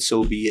about it,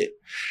 so be it.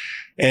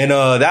 And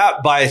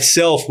that by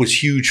itself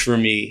was huge for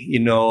me, you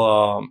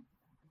know.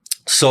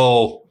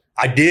 So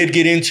I did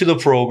get into the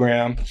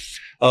program.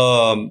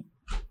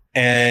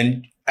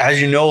 And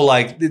as you know,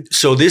 like,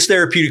 so this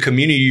therapeutic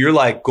community, you're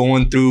like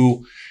going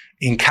through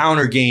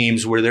encounter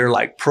games where they're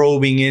like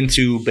probing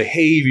into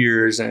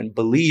behaviors and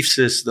belief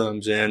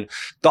systems and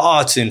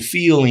thoughts and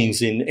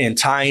feelings and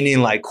tying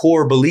in like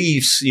core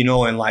beliefs, you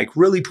know, and like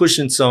really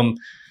pushing some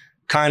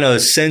kind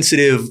of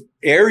sensitive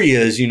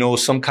areas, you know,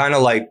 some kind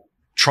of like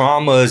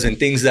traumas and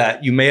things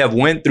that you may have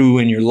went through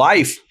in your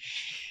life.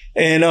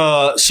 And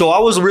so I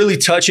was really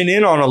touching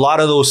in on a lot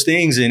of those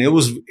things, and it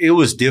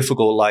was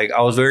difficult. Like,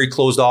 I was very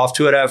closed off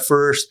to it at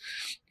first.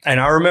 And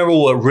I remember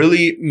what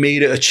really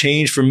made a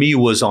change for me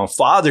was on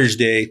Father's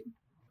Day,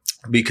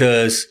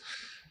 because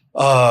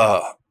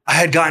I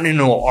had gotten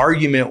into an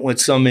argument with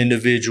some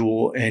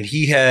individual, and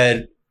he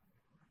had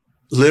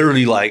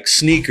literally like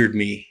sneakered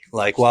me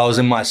like while I was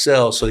in my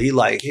cell. So he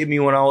like hit me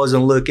when I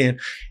wasn't looking.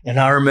 And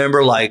I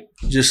remember like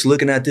just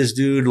looking at this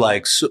dude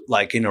like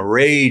in a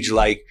rage,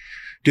 like,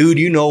 dude,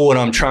 you know what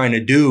I'm trying to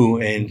do.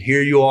 And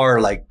here you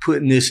are like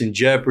putting this in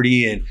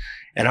jeopardy.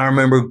 And I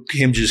remember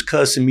him just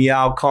cussing me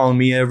out, calling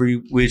me every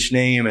which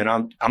name. And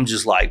I'm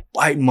just like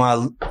biting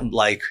my,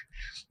 like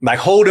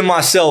holding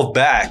myself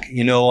back.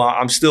 You know,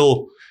 I'm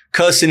still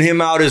cussing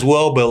him out as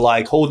well, but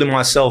like holding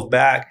myself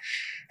back.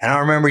 And I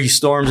remember he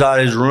storms out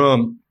of his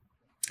room,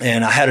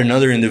 and I had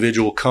another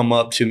individual come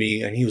up to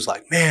me, and he was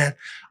like, man,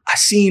 I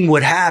seen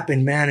what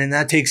happened, man. And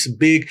that takes a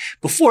big,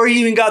 before he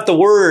even got the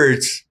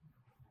words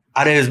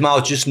out of his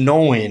mouth, just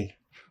knowing,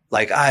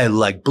 like, I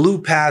like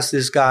blew past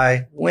this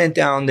guy, went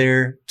down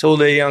there,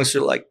 told the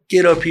youngster, like,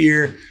 get up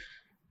here.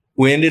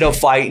 We ended up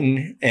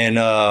fighting. And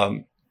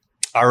I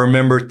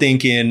remember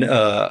thinking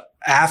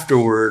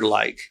afterward,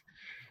 like,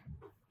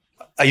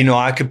 you know,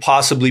 I could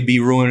possibly be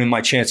ruining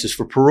my chances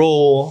for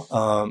parole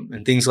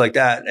and things like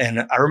that. And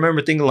I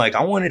remember thinking, like,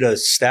 I wanted to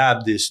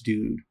stab this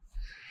dude.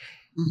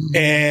 Mm-hmm.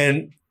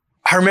 And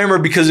I remember,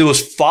 because it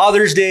was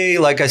Father's Day,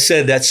 like I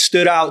said, that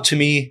stood out to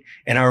me.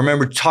 And I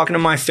remember talking to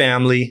my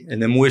family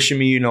and them wishing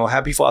me, you know,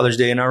 happy Father's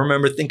Day. And I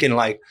remember thinking,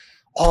 like,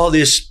 all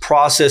this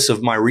process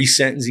of my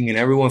resentencing and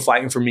everyone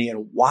fighting for me.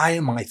 And why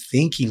am I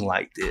thinking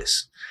like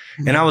this?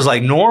 Mm-hmm. And I was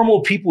like,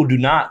 normal people do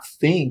not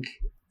think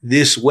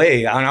this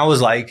way. And I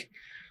was like,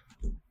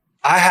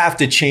 I have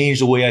to change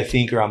the way I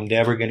think, or I'm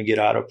never going to get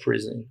out of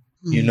prison,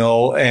 mm-hmm. you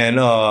know?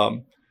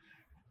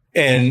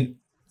 And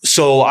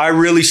so I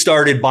really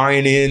started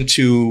buying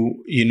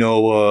into, you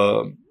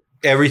know,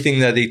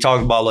 everything that they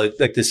talk about, like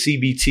the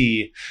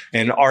CBT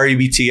and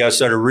REBT. I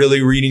started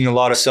really reading a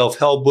lot of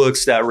self-help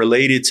books that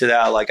related to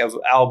that, like of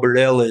Albert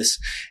Ellis,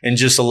 and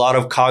just a lot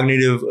of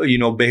cognitive, you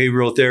know,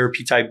 behavioral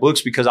therapy type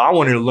books, because I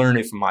wanted to learn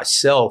it for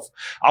myself.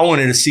 I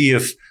wanted to see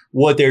if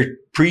what they're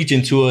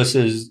preaching to us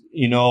is,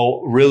 you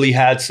know, really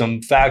had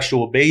some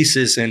factual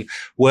basis, and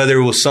whether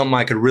it was something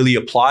I could really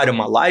apply to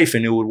my life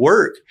and it would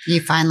work.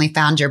 You finally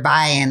found your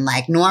buy-in.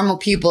 Like, normal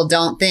people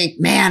don't think,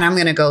 man, I'm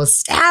going to go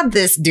stab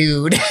this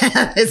dude.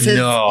 That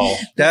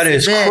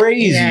is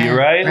crazy, yeah,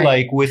 right?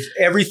 Like, with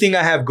everything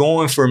I have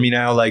going for me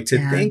now, like,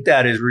 to think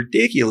that is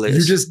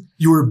ridiculous.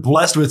 You were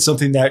blessed with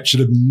something that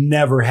should have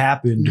never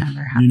happened,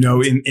 you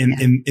know,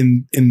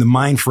 in the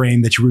mind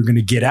frame that you were going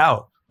to get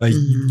out. Like,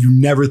 mm-hmm.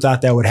 you never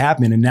thought that would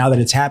happen. And now that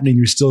it's happening,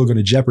 you're still going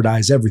to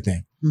jeopardize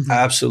everything. Mm-hmm.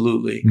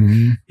 Absolutely.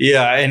 Mm-hmm.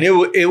 Yeah. And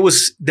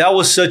that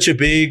was such a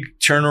big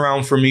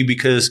turnaround for me,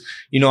 because,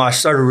 you know, I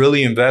started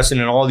really investing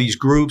in all these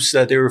groups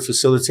that they were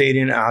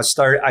facilitating. I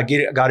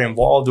got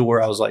involved to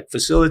where I was like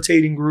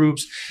facilitating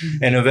groups,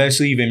 mm-hmm. and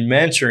eventually even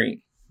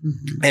mentoring.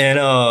 Mm-hmm.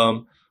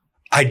 And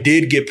I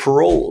did get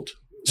paroled.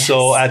 Yes.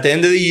 So at the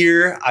end of the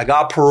year, I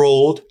got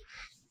paroled.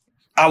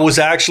 I was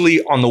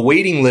actually on the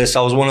waiting list.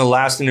 I was one of the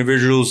last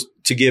individuals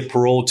to get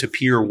paroled to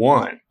Pier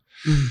 1.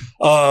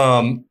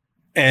 Mm-hmm.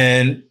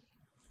 And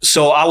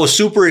so I was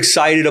super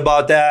excited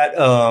about that.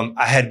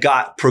 I had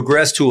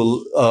progressed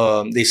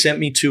to they sent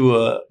me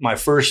to my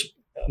first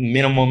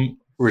minimum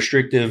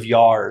restrictive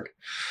yard,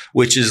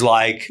 which is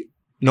like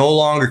no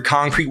longer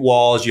concrete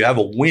walls. You have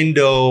a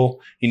window,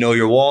 you know,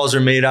 your walls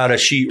are made out of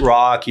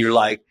sheetrock. You're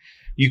like,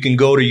 you can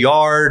go to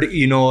yard,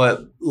 you know, at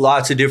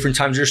lots of different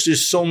times. There's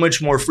just so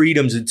much more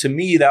freedoms. And to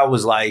me, that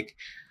was like,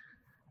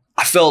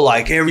 I felt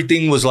like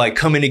everything was like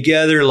coming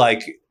together.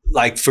 Like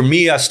for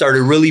me, I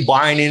started really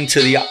buying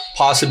into the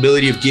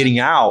possibility of getting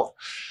out.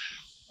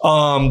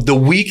 The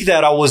week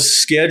that I was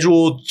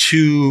scheduled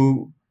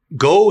to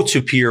go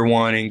to Pier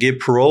 1 and get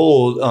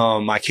paroled,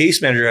 my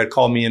case manager had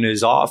called me into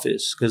his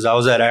office, because I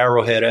was at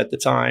Arrowhead at the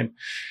time.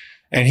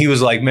 And he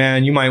was like,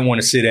 man, you might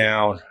want to sit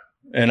down.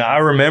 And I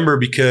remember,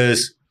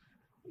 because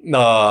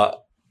I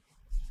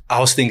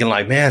was thinking,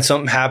 like, man,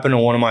 something happened to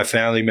one of my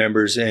family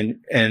members.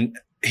 And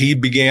he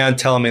began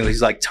telling me,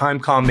 he's like,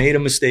 TimeCom made a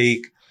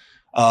mistake.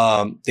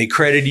 They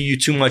credited you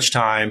too much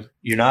time.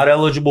 You're not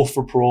eligible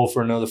for parole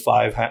for another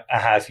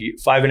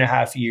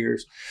 5.5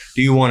 years.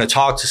 Do you want to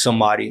talk to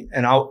somebody?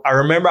 And I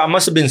remember I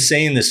must have been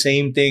saying the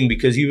same thing,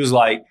 because he was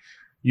like,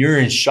 you're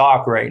in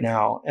shock right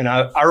now. And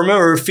I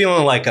remember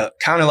feeling like a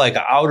kind of like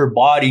an outer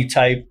body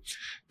type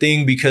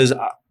thing because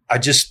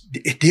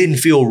it didn't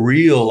feel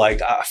real.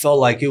 Like I felt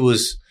like it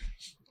was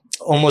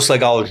almost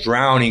like I was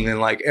drowning and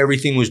like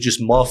everything was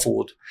just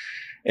muffled.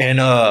 And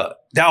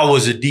that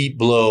was a deep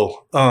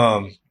blow.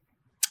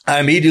 I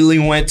immediately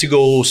went to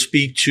go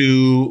speak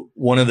to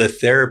one of the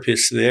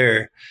therapists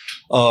there.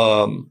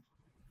 And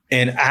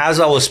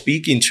as I was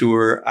speaking to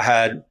her, I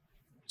had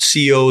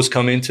COs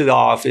come into the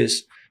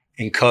office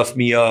and cuff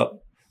me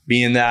up,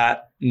 being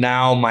that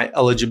now my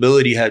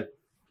eligibility had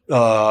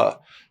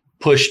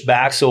pushed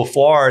back so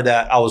far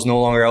that I was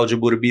no longer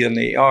eligible to be in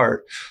the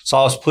yard. So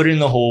I was put in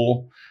the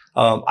hole.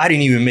 I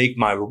didn't even make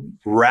my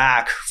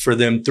rack for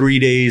them 3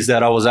 days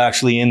that I was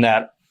actually in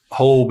that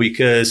hole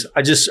because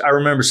I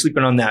remember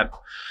sleeping on that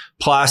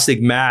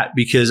plastic mat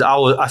because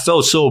I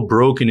felt so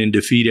broken and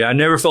defeated. I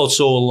never felt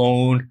so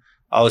alone,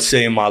 I would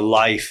say, in my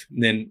life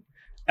than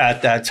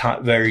at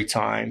that very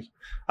time.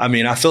 I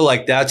mean, I feel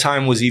like that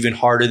time was even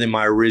harder than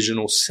my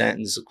original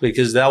sentence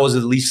because that was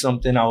at least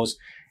something I was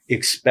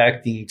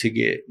expecting to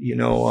get,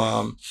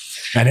 and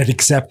it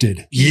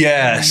accepted.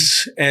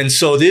 Yes. And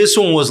so this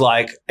one was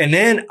like, and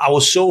then I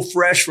was so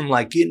fresh from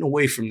like getting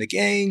away from the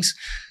gangs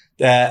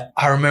that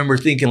I remember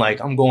thinking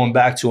like, I'm going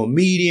back to a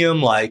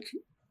medium, like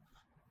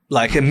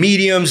a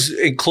mediums,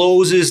 it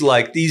closes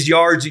like these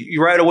yards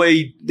right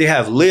away. They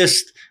have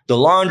lists, the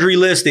laundry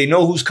list. They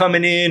know who's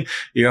coming in.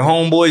 Your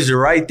homeboys are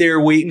right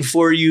there waiting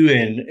for you.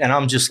 And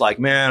I'm just like,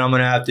 man, I'm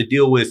going to have to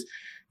deal with,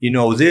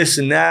 this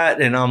and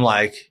that. And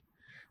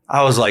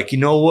I was like, you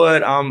know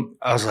what?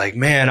 I was like,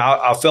 man,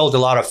 I felt a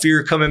lot of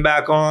fear coming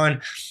back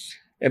on.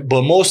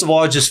 But most of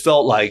all, I just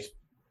felt like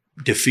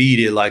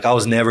defeated, like I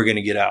was never going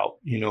to get out,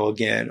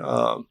 again.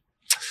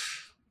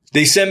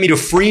 They sent me to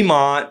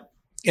Fremont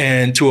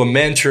and to a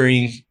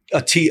mentoring,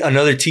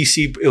 another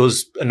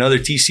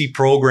TC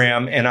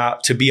program and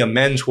to be a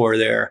mentor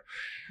there.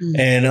 Mm.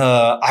 And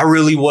I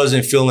really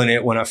wasn't feeling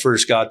it when I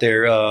first got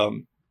there. I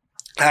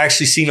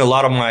actually seen a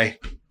lot of my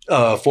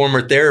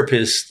former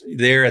therapist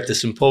there at the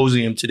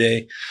symposium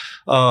today,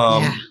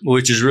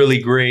 which is really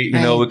great,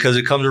 because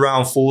it comes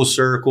around full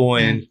circle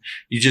and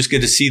you just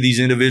get to see these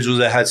individuals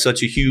that had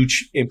such a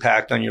huge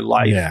impact on your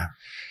life. Yeah.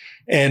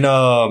 And,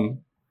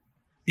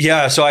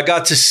 so I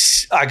got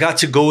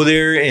to go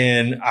there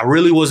and I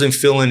really wasn't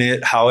feeling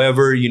it.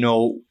 However,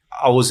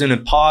 I was in a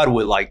pod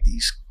with like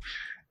these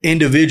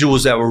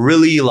individuals that were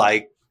really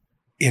like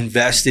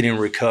invested in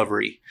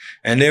recovery.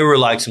 And they were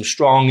like some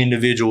strong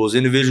individuals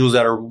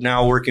that are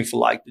now working for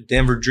like the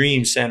Denver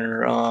Dream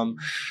Center,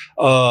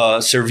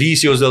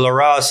 Servicios de la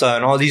Raza,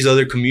 and all these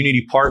other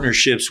community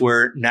partnerships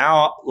where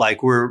now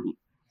like we're,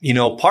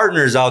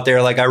 partners out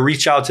there. Like I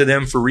reach out to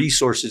them for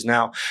resources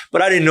now,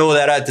 but I didn't know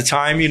that at the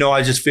time.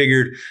 I just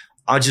figured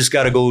I just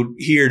got to go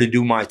here to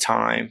do my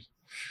time.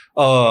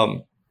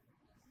 And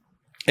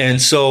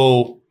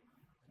so,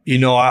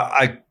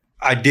 I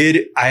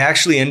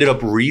actually ended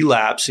up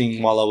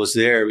relapsing while I was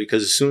there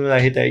because as soon as I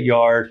hit that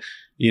yard,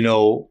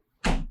 the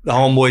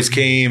homeboys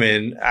came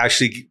and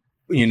actually,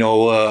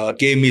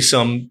 gave me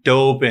some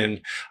dope.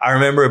 And I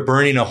remember it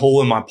burning a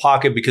hole in my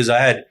pocket because I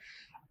had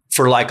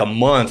for like a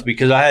month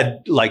because I had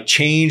like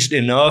changed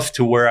enough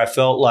to where I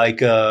felt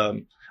like,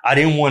 I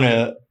didn't want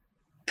to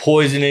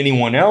poison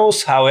anyone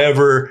else.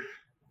 However,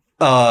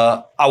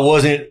 I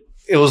wasn't,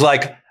 it was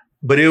like,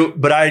 but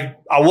I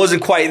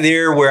wasn't quite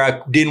there where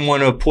I didn't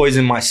want to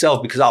poison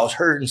myself because I was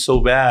hurting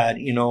so bad,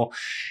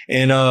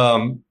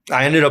 and,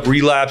 I ended up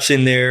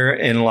relapsing there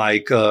and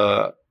like,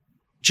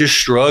 just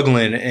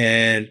struggling.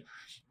 And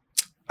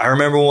I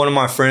remember one of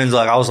my friends,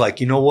 like, I was like,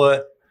 you know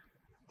what?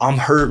 I'm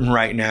hurting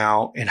right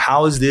now. And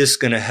how is this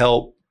going to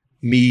help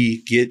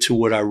me get to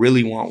what I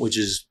really want, which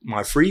is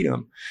my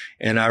freedom?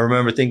 And I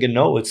remember thinking,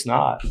 no, it's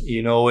not,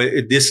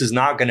 this is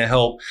not going to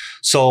help.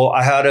 So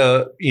I had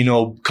to,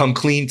 come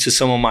clean to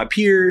some of my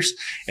peers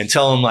and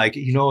tell them like,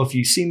 if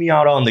you see me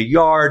out on the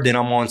yard, then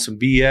I'm on some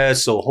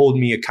BS. So hold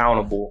me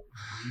accountable.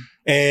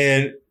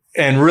 And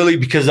really,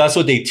 because that's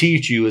what they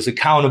teach you is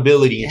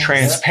accountability and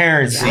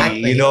transparency,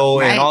 and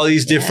all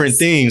these different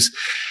things.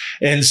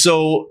 And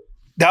so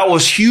that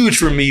was huge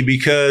for me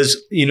because,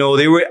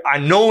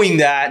 knowing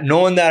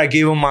that I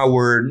gave them my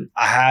word,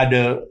 I had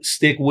to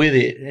stick with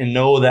it and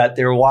know that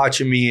they're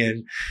watching me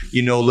and,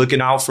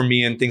 looking out for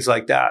me and things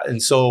like that.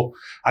 And so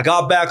I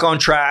got back on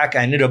track.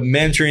 I ended up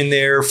mentoring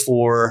there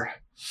for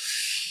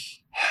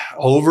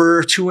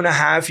over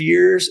 2.5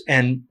 years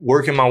and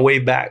working my way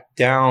back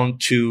down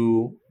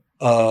to,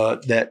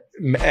 that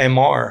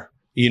MR,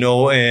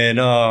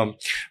 and,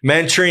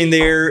 mentoring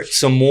there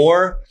some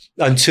more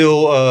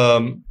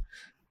until,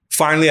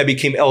 finally, I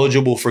became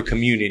eligible for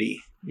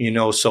community,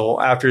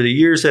 so after the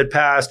years had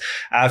passed,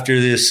 after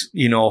this,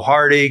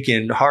 heartache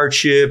and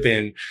hardship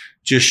and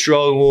just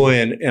struggle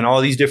and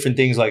all these different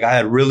things, like I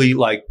had really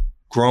like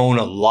grown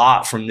a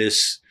lot from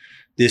this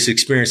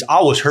experience.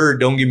 I was hurt.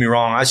 Don't get me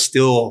wrong. I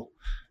still,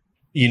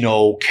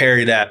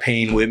 carry that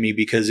pain with me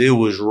because it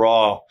was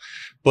raw.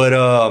 But,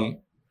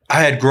 I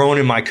had grown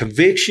in my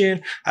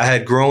conviction. I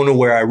had grown to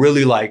where I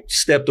really like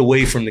stepped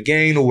away from the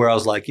game to where I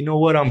was like, you know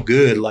what? I'm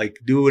good. Like,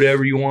 do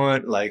whatever you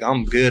want. Like,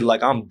 I'm good.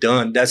 Like, I'm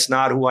done. That's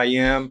not who I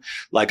am.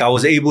 Like, I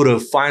was able to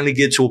finally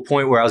get to a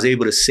point where I was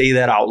able to say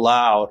that out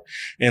loud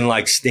and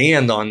like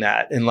stand on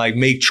that and like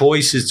make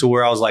choices to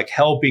where I was like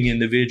helping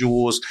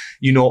individuals,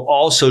 you know,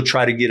 also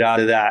try to get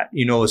out of that,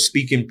 you know,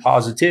 speaking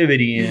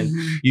positivity and,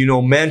 you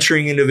know,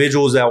 mentoring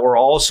individuals that were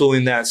also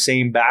in that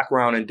same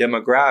background and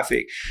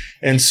demographic.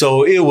 And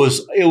so it was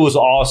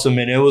awesome.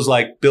 And it was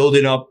like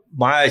building up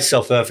my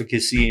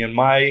self-efficacy and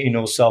my, you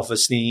know,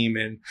 self-esteem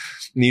and,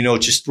 you know,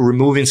 just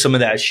removing some of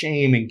that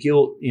shame and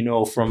guilt, you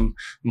know, from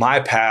my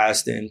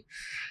past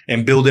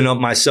and building up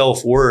my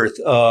self-worth.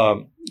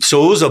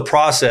 So it was a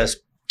process.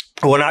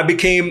 When I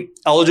became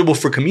eligible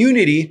for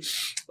community,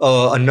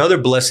 another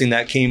blessing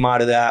that came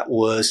out of that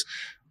was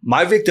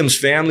my victim's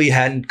family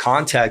hadn't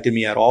contacted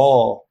me at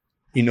all,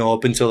 you know,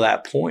 up until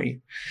that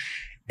point.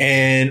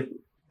 And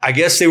I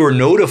guess they were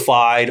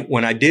notified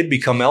when I did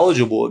become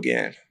eligible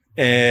again.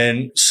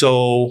 And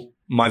so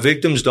my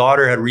victim's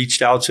daughter had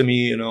reached out to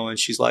me, you know, and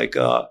she's like,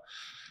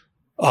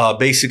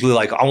 basically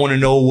like, I want to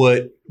know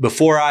what,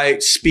 before I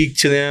speak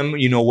to them,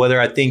 you know, whether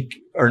I think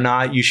or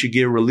not you should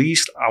get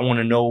released, I want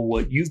to know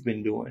what you've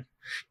been doing,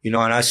 you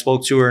know. And I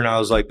spoke to her and I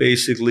was like,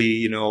 basically,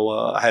 you know,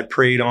 I had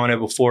prayed on it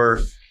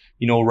before,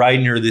 you know,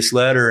 writing her this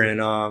letter. And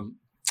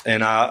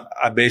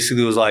I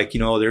basically was like,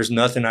 you know, there's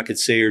nothing I could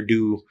say or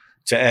do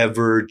to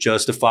ever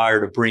justify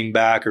or to bring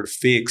back or to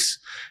fix,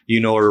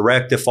 you know, or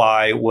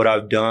rectify what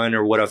I've done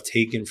or what I've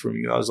taken from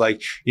you. I was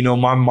like, you know,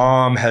 my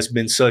mom has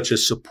been such a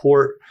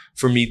support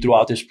for me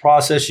throughout this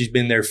process. She's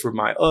been there for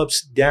my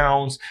ups,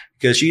 downs,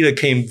 because she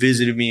came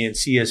visited me in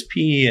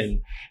CSP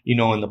and, you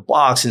know, in the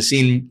box and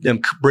seen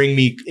them bring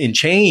me in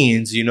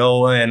chains, you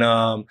know,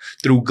 and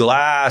through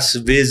glass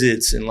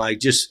visits and like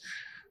just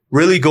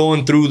really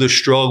going through the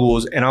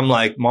struggles. And I'm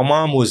like, my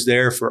mom was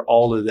there for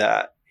all of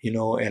that. You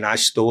know, and I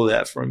stole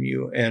that from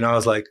you. And I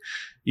was like,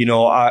 you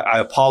know, I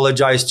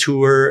apologized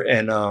to her.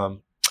 And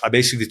I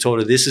basically told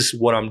her, this is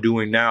what I'm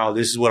doing now.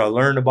 This is what I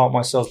learned about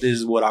myself. This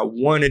is what I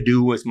want to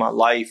do with my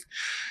life.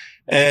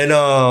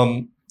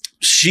 And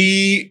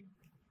she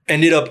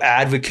ended up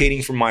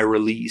advocating for my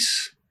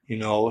release. You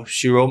know,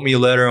 she wrote me a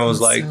letter and was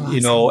That's like, so awesome. You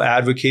know,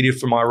 advocated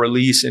for my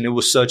release. And it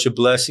was such a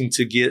blessing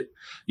to get,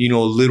 you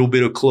know, a little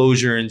bit of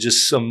closure and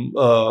just some,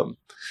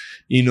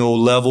 you know,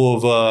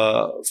 level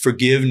of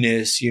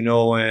forgiveness, you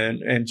know,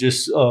 and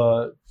just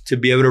to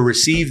be able to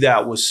receive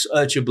that was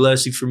such a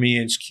blessing for me.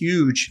 And it's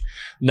huge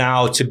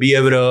now to be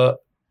able to,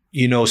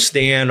 you know,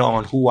 stand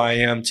on who I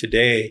am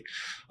today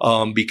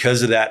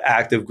because of that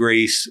act of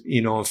grace,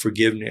 you know, and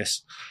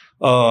forgiveness.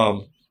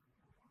 And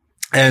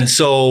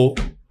so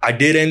I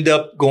did end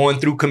up going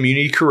through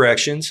community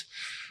corrections.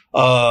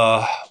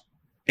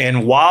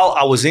 And while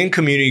I was in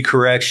community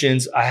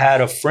corrections, I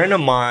had a friend of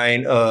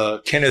mine,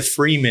 Kenneth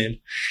Freeman.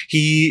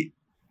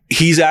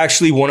 He's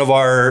actually one of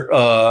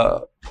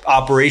our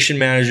operation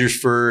managers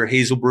for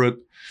Hazelbrook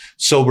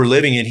Sober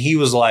Living. And he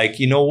was like,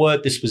 you know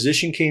what? This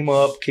position came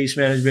up, case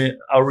management,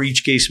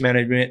 outreach case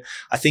management.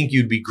 I think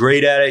you'd be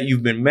great at it.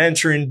 You've been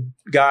mentoring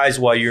guys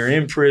while you're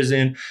in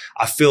prison.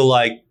 I feel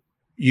like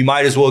you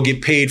might as well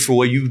get paid for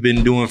what you've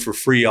been doing for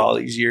free all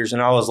these years.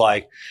 And I was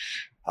like,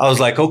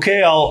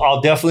 okay,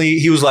 I'll definitely,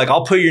 he was like,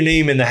 I'll put your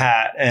name in the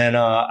hat. And,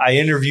 I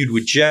interviewed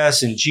with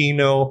Jess and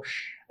Gino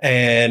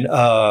and,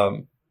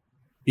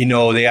 you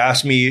know, they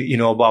asked me, you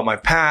know, about my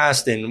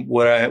past and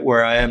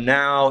where I am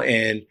now.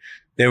 And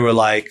they were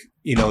like,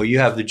 you know, you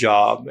have the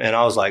job. And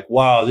I was like,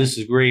 wow, this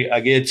is great. I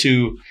get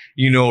to,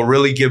 you know,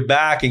 really give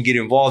back and get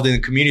involved in the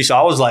community. So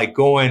I was like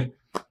going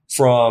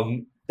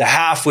from the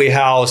halfway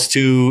house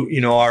to, you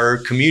know, our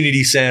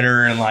community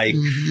center and like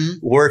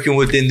working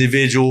with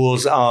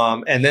individuals.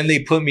 And then they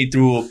put me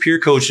through a peer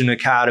coaching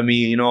academy,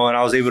 you know, and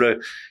I was able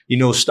to, you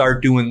know,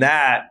 start doing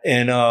that.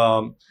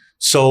 And,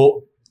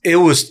 so it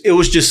was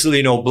just,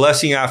 you know,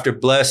 blessing after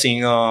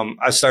blessing.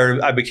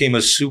 I became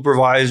a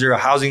supervisor, a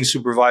housing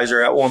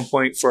supervisor at one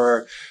point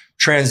for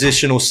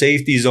transitional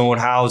safety zone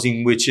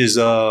housing, which is,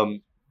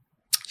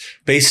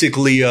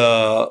 basically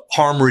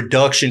harm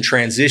reduction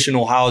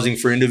transitional housing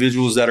for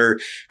individuals that are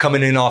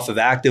coming in off of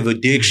active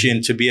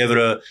addiction to be able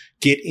to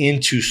get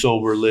into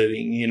sober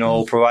living, you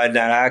know, provide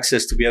that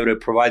access to be able to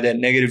provide that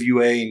negative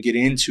UA and get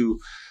into,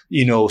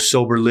 you know,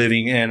 sober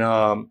living. And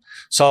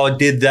so I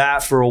did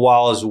that for a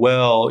while as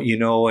well, you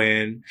know,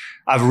 and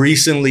I've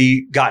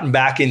recently gotten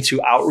back into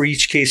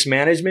outreach case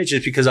management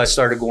just because I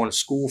started going to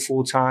school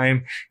full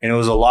time and it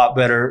was a lot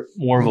better,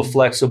 more of a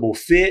flexible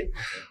fit.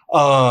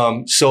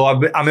 So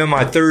I'm in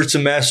my third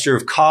semester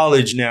of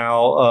college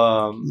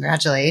now.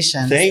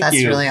 Congratulations.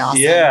 That's really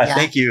awesome. Yeah,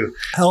 thank you.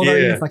 How old are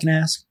you, if I can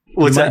ask?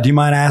 What's that? Do you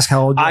mind ask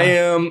how old you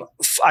are?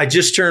 I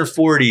just turned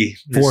 40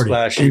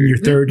 last year. In your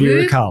third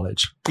year of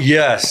college.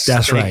 Yes.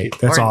 That's right.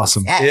 That's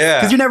awesome.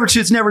 Yeah. Because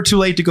it's never too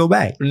late to go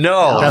back.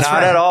 No, that's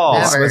not at all.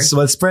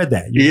 Let's spread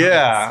that.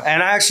 Yeah.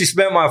 And I actually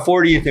spent my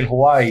 40th in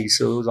Hawaii.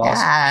 So it was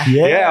awesome.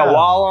 Yeah.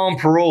 While on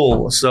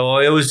parole. So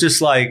it was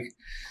just like,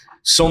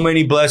 so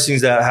many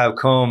blessings that have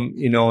come,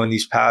 you know, in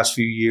these past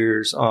few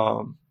years.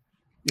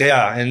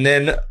 Yeah. And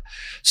then,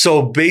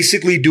 so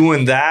basically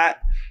doing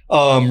that,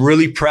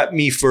 really prepped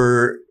me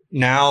for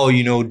now,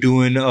 you know,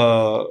 doing,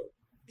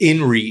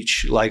 in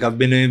reach. Like I've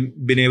been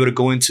able to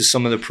go into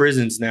some of the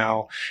prisons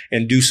now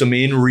and do some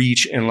in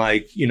reach and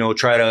like, you know,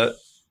 try to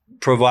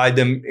provide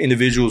them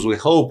individuals with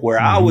hope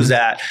where I was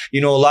at.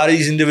 You know, a lot of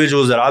these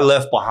individuals that I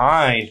left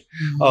behind,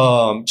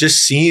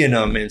 just seeing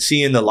them and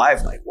seeing the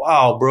life, like,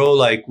 wow, bro,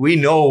 like we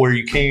know where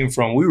you came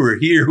from. We were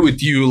here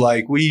with you.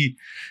 Like we,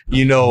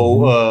 you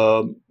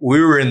know, we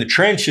were in the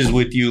trenches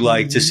with you,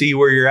 like to see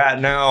where you're at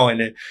now.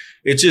 And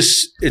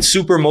it's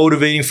super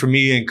motivating for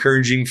me,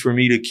 encouraging for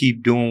me to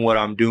keep doing what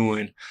I'm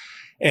doing.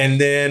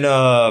 And then,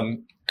 I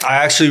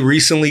actually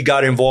recently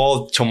got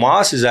involved.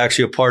 Tomas is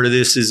actually a part of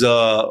this.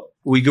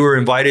 We were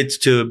invited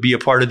to be a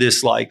part of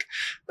this, like,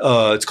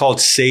 it's called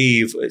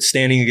SAVE,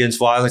 Standing Against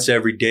Violence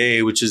Every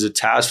Day, which is a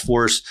task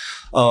force,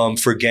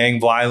 for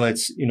gang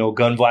violence, you know,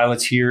 gun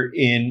violence here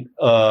in,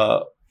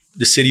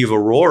 the city of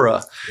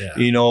Aurora,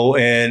 you know,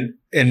 and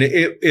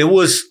it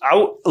was,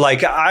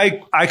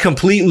 I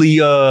completely,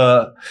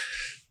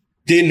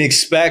 didn't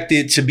expect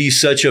it to be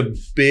such a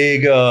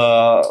big,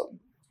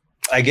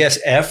 I guess,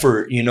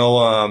 effort, you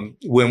know.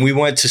 When we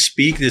went to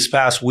speak this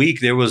past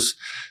week, there was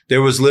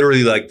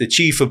literally like the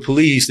chief of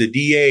police, the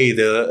DA,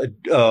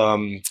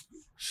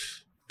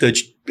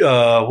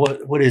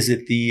 what is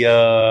it?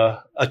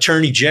 The,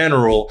 attorney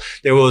general.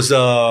 There was,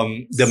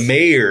 the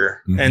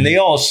mayor, and they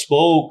all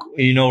spoke,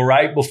 you know,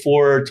 right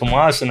before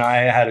Tomas and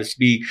I had to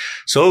speak.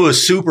 So it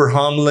was super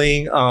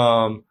humbling,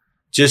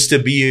 just to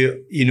be,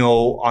 you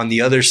know, on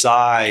the other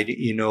side,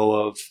 you know,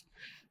 of,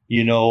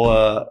 you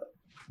know,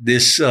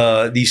 these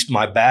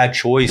my bad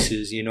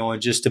choices, you know,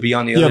 and just to be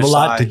on the other side. You have a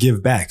lot to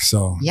give back.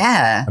 So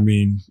yeah, I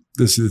mean,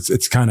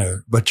 it's kind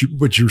of what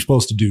you're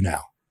supposed to do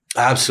now.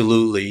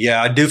 Absolutely.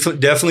 Yeah. I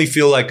definitely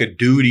feel like a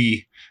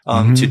duty,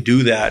 to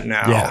do that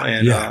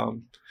now.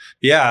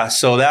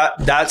 So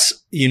that's,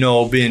 you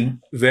know, been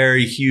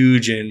very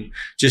huge, and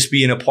just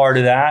being a part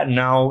of that. And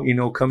now, you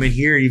know, coming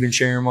here, even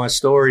sharing my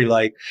story,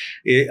 like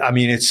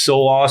it's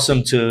so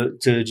awesome to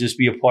just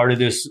be a part of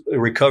this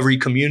recovery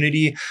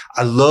community.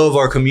 I love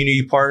our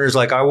community partners.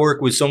 Like I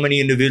work with so many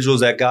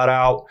individuals that got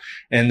out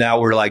and that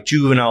were like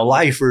juvenile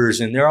lifers,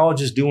 and they're all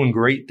just doing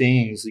great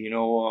things, you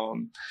know.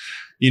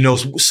 You know,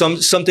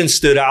 something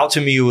stood out to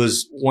me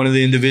was one of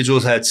the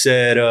individuals had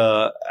said,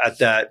 at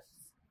that,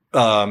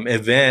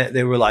 event,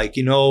 they were like,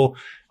 you know,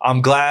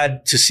 I'm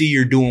glad to see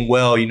you're doing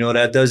well. You know,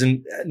 that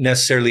doesn't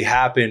necessarily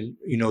happen,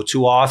 you know,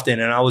 too often.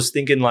 And I was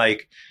thinking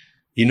like,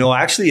 you know,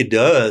 actually it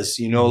does,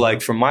 you know,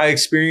 like from my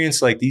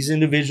experience, like these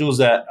individuals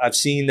that I've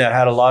seen that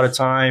had a lot of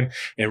time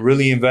and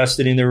really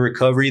invested in their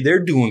recovery,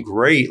 they're doing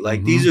great.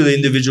 Like these are the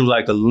individuals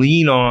I could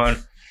lean on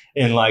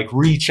and like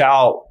reach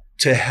out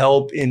to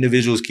help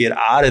individuals get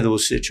out of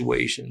those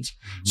situations.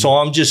 So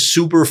I'm just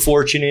super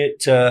fortunate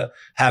to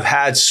have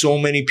had so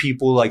many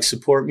people like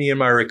support me in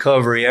my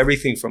recovery,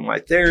 everything from my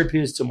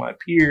therapist to my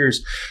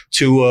peers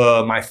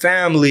to my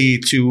family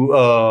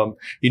to,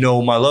 you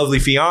know, my lovely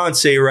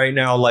fiance right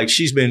now. Like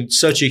she's been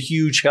such a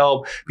huge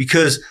help,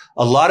 because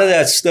a lot of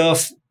that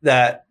stuff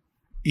that,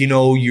 you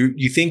know,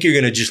 you think you're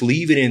going to just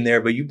leave it in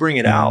there, but you bring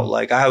it out.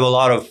 Like I have a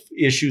lot of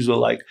issues with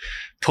like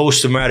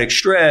post-traumatic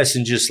stress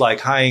and just like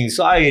high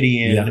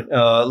anxiety and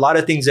a lot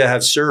of things that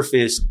have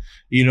surfaced,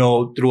 you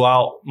know,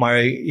 throughout my,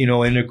 you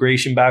know,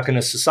 integration back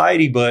into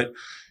society. But,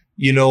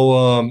 you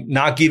know,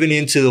 not giving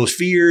into those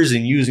fears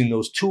and using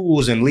those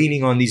tools and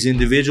leaning on these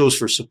individuals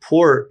for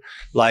support.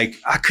 Like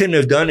I couldn't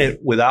have done it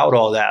without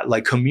all that.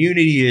 Like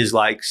community is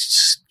like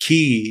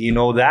key, you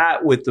know,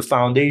 that with the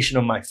foundation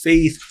of my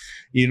faith,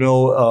 you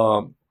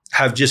know,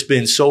 have just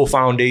been so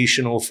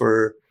foundational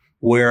for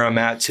where I'm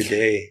at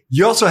today.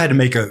 You also had to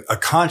make a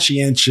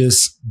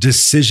conscientious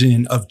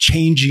decision of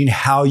changing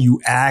how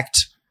you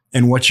act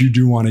and what you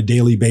do on a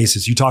daily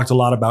basis. You talked a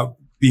lot about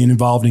being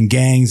involved in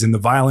gangs and the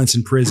violence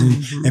in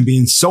prison and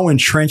being so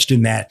entrenched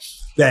in that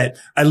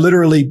I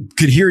literally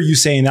could hear you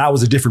saying that I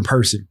was a different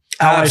person.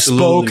 How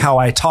Absolutely. I spoke, how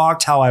I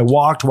talked, how I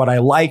walked, what I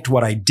liked,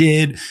 what I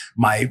did,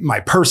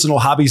 my personal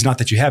hobbies, not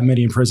that you have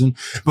many in prison,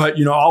 but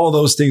you know, all of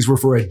those things were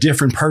for a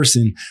different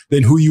person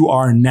than who you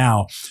are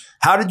now.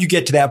 How did you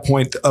get to that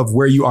point of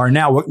where you are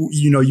now?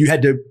 You know, you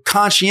had to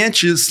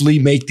conscientiously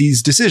make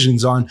these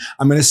decisions on,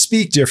 I'm going to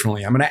speak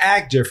differently. I'm going to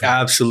act differently.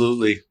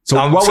 Absolutely. So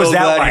what was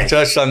that like? You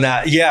touched on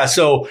that. Yeah.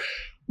 So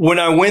when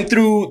I went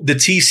through the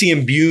TC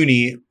in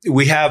Buny,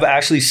 we have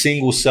actually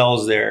single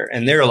cells there,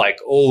 and they're like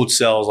old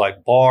cells,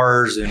 like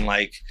bars. And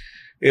like,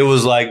 it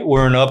was like,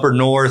 we're in Upper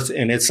North,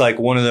 and it's like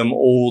one of them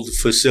old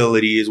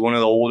facilities, one of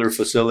the older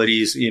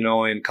facilities, you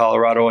know, in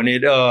Colorado.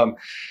 And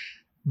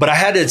but I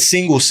had that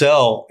single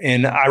cell.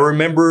 And I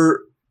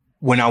remember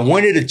when I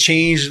wanted to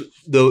change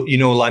the, you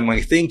know, like my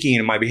thinking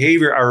and my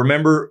behavior, I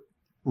remember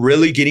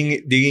really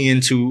digging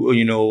into,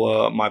 you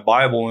know, my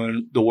Bible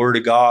and the Word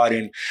of God,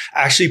 and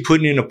actually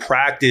putting into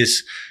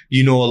practice,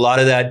 you know, a lot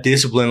of that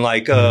discipline,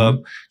 like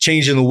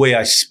changing the way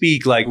I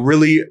speak, like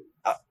really,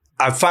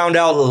 I found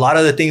out a lot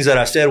of the things that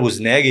I said was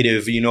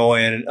negative, you know,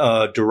 and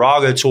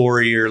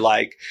derogatory or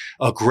like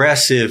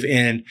aggressive.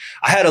 And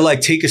I had to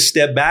like take a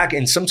step back,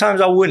 and sometimes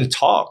I wouldn't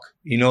talk,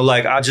 you know,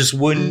 like I just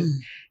wouldn't,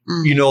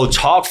 you know,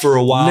 talk for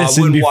a while.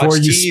 Listen I wouldn't before watch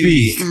you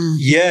TV. speak.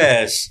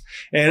 Yes.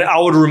 And I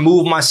would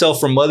remove myself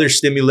from other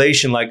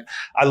stimulation. Like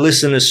I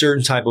listen to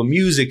certain type of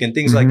music and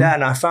things like that.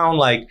 And I found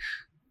like,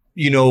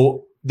 you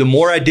know, the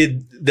more I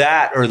did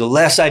that or the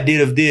less I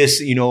did of this,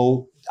 you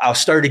know, I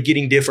started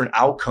getting different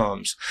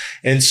outcomes.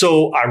 And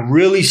so I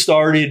really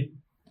started,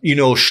 you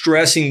know,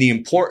 stressing the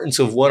importance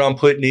of what I'm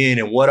putting in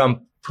and what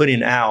I'm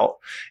putting out.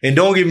 And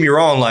don't get me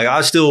wrong, like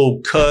I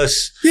still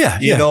cuss,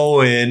 you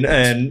know,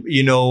 and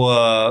you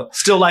know,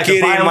 still like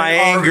get in my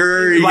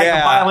anger, like a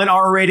violent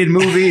R-rated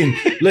movie, and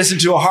listen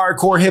to a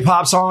hardcore hip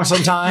hop song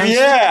sometimes.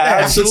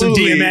 Absolutely. Put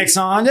some DMX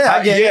on.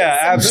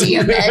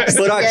 Absolutely. DMX,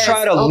 but I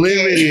try to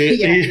limit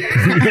it.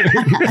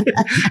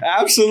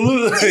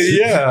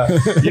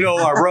 Absolutely, You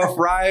know, our Rough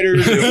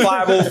Riders, the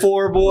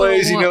 504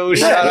 boys. You know,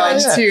 shout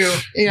out too.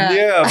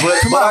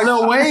 But come on,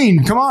 Lil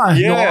Wayne, come on,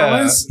 New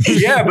Orleans.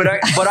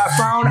 But I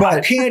found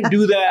I can't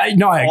do that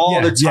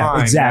all the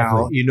time.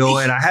 Exactly. Now, you know,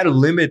 and I had to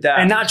limit that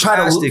and not try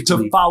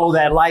to follow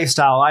that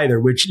lifestyle either,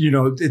 which, you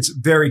know, it's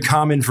very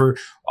common for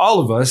all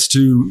of us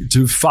to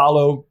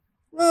follow.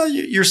 Well,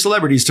 your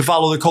celebrities, to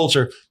follow the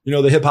culture, you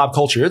know, the hip hop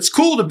culture. It's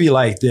cool to be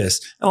like this.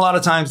 And a lot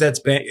of times that's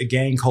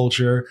gang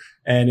culture,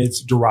 and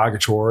it's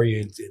derogatory,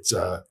 and it's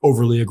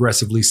overly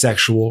aggressively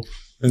sexual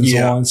and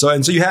so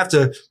on. So you have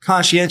to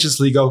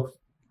conscientiously go,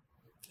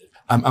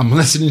 I'm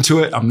listening to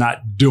it. I'm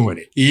not doing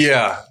it.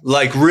 Yeah.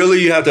 Like really,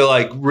 you have to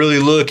like really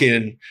look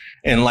and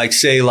like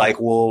say like,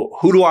 well,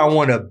 who do I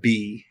want to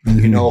be?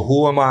 You know,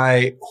 who am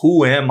I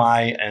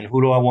and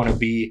who do I want to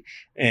be?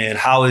 And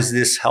how is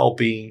this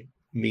helping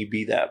me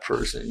be that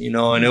person? You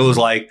know, and it was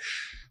like,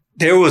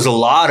 there was a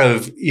lot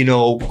of, you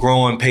know,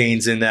 growing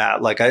pains in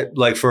that.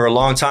 Like for a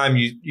long time,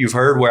 you've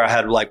heard where I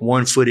had like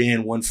 1 foot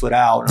in, 1 foot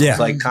out. And I was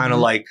like kind of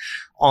like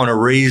on a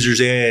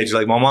razor's edge.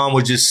 Like my mom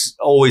would just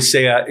always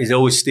say, it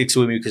always sticks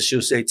with me because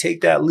she'll say,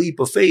 take that leap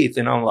of faith.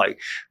 And I'm like,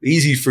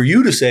 easy for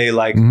you to say,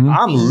 like,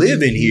 I'm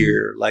living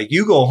here. Like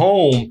you go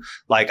home,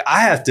 like I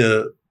have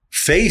to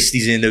face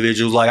these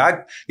individuals.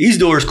 Like these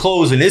doors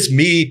close and it's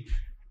me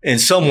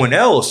and someone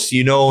else,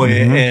 you know,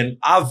 and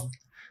I've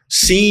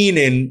seen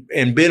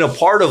and been a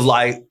part of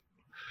like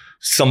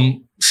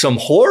some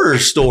horror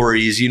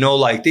stories, you know,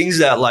 like things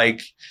that like,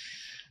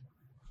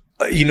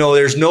 you know,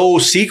 there's no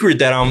secret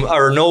that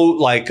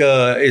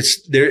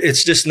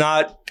it's just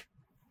not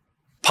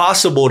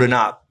possible to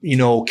not, you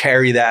know,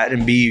 carry that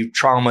and be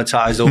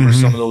traumatized over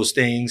some of those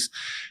things,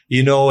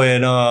 you know,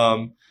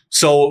 and,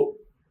 so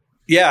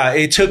yeah,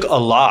 it took a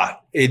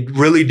lot. It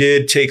really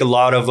did take a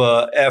lot of,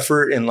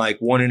 effort and like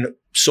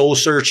soul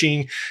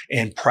searching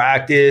and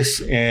practice.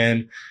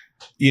 And,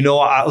 you know,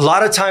 a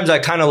lot of times I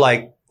kind of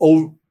like,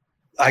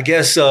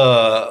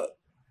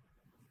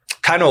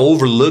 kind of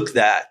overlook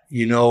that,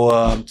 you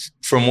know,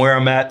 from where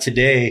I'm at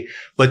today.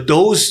 But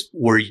those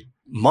were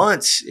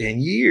months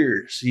and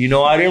years. You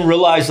know, I didn't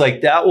realize like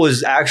that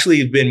was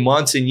actually been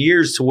months and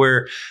years to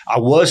where I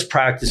was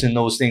practicing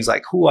those things,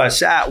 like who I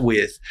sat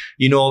with.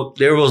 You know,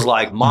 there was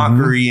like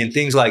mockery and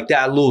things like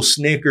that, little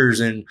snickers.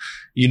 And,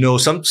 you know,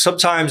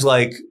 sometimes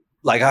like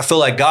I feel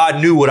like God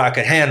knew what I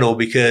could handle,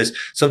 because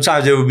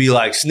sometimes there would be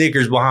like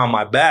snickers behind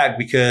my back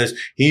because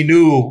he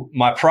knew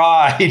my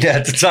pride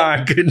at the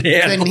time couldn't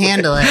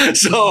handle it.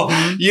 So,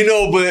 you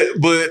know,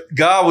 but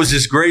God was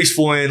just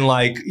graceful and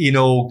like, you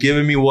know,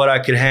 giving me what I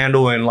could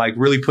handle and like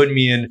really putting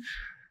me in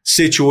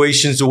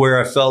situations to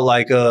where I felt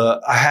like, I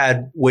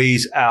had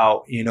ways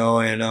out, you know,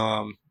 and,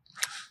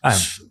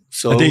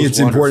 so I think it's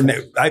important.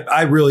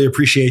 I really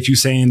appreciate you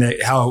saying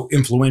that, how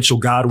influential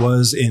God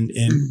was in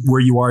where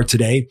you are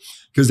today.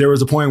 Because there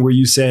was a point where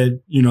you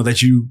said, you know,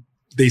 that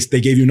they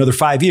gave you another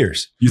 5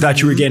 years. You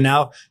thought you were getting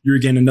out, you were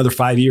getting another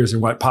 5 years.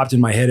 And what popped in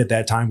my head at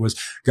that time was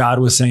God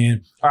was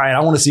saying, all right, I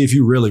want to see if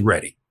you're really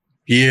ready.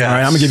 Yeah. All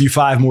right, I'm going to give you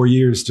 5 more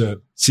years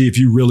to see if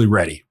you're really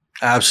ready.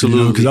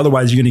 Absolutely. Because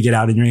otherwise you're going to get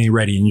out and you ain't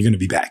ready and you're going to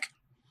be back.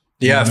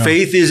 Yeah. You know?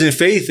 Faith isn't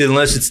faith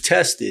unless it's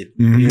tested.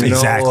 You know?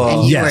 Exactly.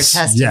 And you were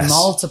tested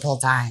multiple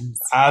times.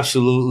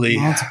 Absolutely.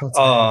 Multiple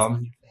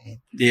times.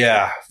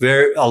 Yeah,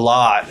 a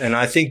lot. And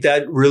I think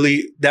that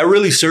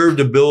really served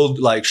to build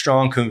like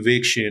strong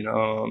conviction,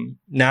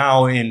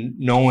 now in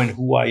knowing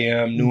who I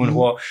am, knowing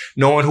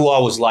who I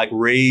was like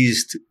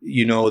raised,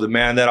 you know, the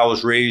man that I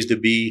was raised to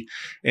be,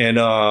 and,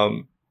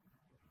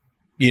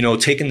 you know,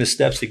 taking the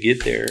steps to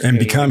get there and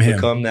become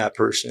that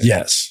person.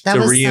 Yes. That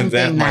to was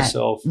reinvent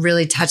myself. That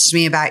really touched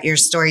me about your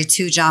story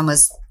too, John,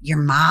 was your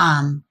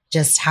mom.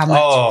 Just how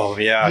much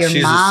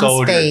your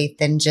mom's faith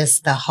and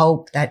just the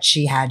hope that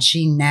she had.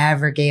 She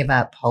never gave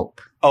up hope.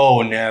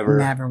 Oh, never.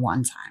 Never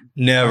one time.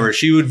 Never.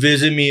 She would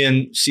visit me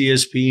in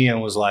CSP and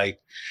was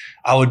like,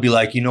 I would be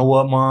like, you know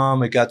what,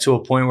 Mom? It got to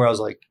a point where I was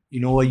like, you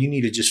know what? You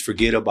need to just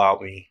forget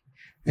about me.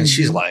 And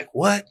she's like,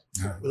 what?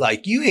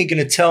 Like, you ain't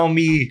going to tell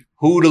me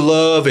who to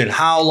love and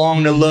how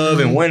long to love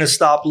and when to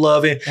stop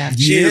loving.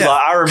 She was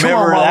like, I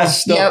remember that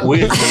stuck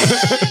with me.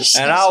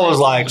 And I was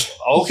like,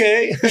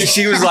 okay.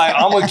 She was like,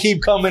 I'm going to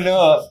keep coming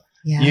up,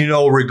 you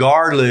know,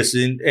 regardless.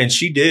 And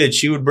she did.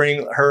 She would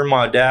bring her and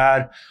my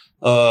dad.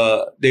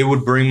 They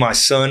would bring my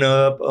son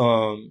up,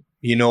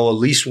 you know, at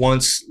least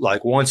once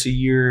a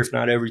year, if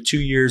not every 2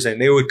 years.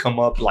 And they would come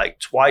up like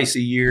twice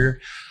a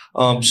year.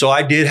 So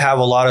I did have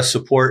a lot of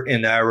support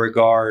in that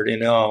regard.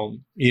 And,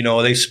 you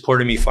know, they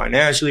supported me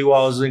financially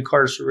while I was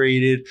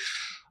incarcerated.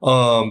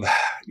 So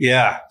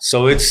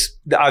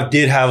I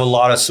did have a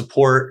lot of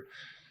support.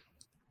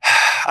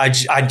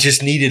 I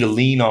just needed to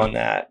lean on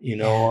that, you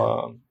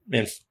know,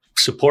 and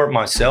support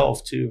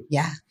myself too.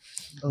 Yeah.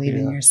 Believe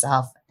in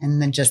yourself.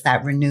 And then just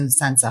that renewed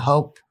sense of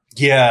hope.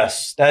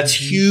 Yes. That's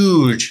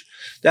huge.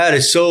 That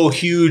is so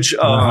huge.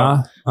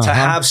 To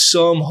have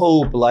some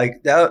hope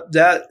like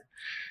that,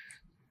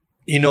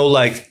 you know,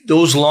 like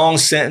those long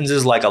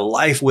sentences, like a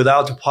life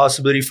without the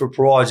possibility for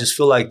parole. I just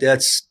feel like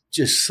that's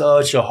just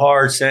such a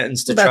hard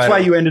sentence to try. That's why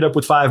you ended up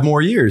with 5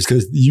 more years,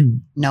 because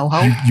no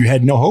hope. You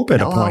had no hope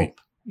at a point.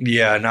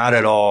 Yeah, not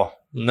at all.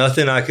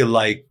 Nothing I could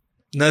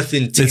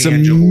nothing tangible.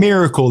 It's a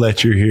miracle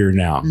that you're here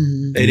now.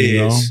 Mm-hmm. It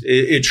is.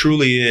 It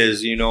truly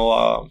is. You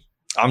know,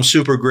 I'm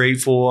super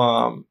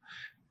grateful.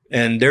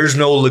 And there's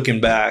no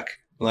looking back.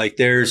 Like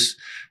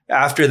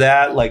after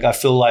that, like I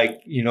feel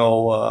like, you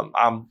know,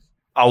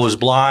 I was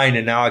blind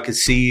and now I could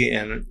see,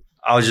 and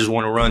I just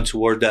want to run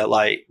toward that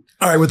light.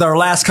 All right. With our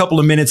last couple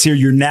of minutes here,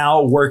 you're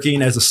now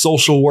working as a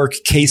social work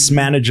case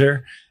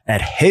manager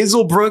at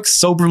Hazelbrook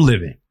Sober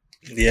Living.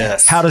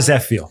 Yes. How does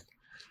that feel?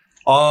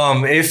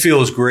 It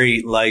feels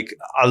great. Like,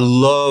 I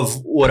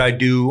love what I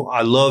do.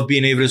 I love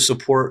being able to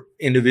support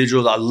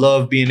individuals. I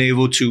love being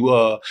able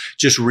to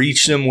just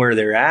reach them where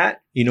they're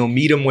at, you know,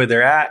 meet them where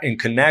they're at and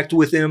connect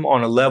with them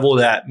on a level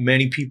that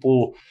many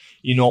people,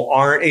 you know,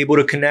 aren't able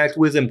to connect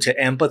with them, to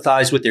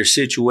empathize with their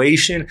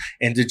situation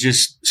and to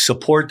just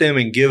support them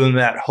and give them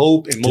that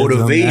hope and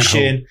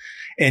motivation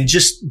and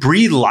just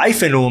breathe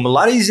life into them. A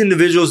lot of these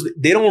individuals,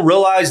 they don't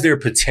realize their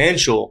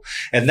potential.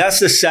 And that's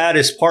the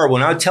saddest part.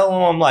 When I tell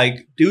them, I'm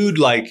like, dude,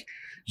 like,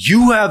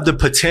 you have the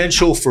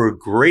potential for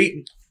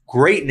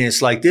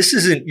greatness. Like, this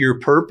isn't your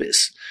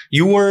purpose.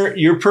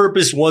 Your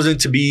purpose wasn't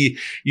to be,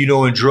 you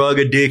know, in drug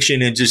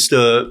addiction and just,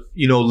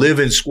 you know, live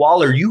in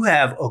squalor. You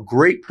have a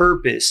great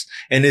purpose,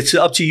 and it's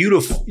up to you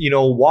to, you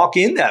know, walk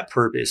in that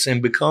purpose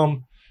and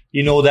become,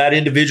 you know, that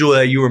individual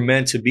that you were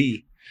meant to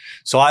be.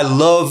 So I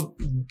love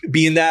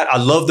being that. I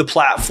love the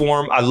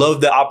platform. I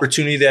love the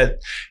opportunity that,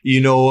 you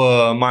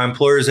know, my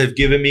employers have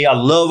given me. I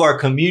love our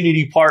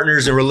community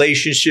partners and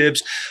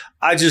relationships.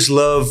 I just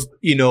love,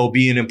 you know,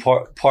 being in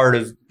part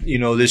of, you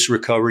know, this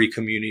recovery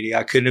community.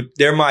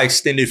 They're my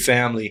extended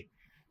family.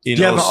 Do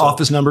you have an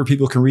office number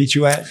people can reach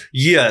you at?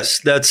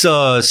 Yes. That's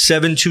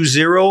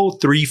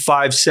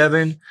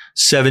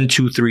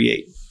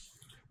 720-357-7238.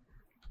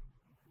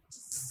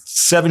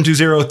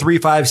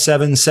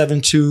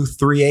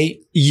 720-357-7238.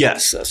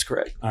 Yes, that's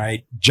correct. All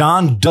right.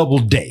 John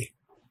Doubleday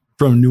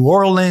from New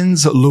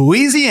Orleans,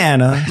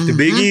 Louisiana. The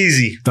Big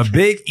Easy. The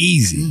Big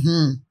Easy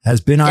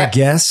has been our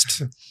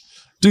guest.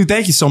 Dude,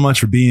 thank you so much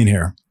for being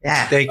here.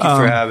 Yeah. Thank you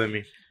for having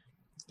me.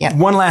 Yeah.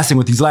 One last thing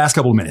with these last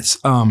couple of minutes.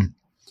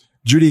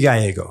 Judy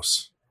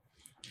Gallegos,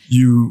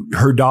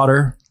 her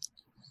daughter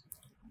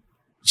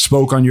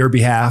spoke on your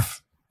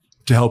behalf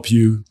to help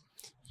you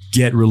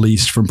get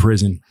released from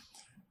prison.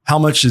 How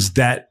much is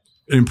that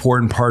an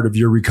important part of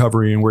your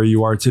recovery and where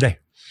you are today?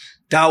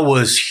 That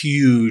was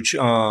huge.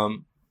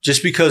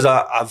 Just because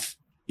I've,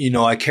 you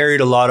know, I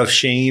carried a lot of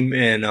shame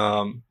and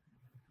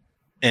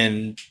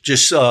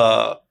just,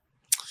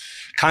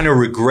 kind of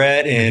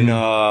regret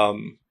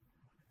and,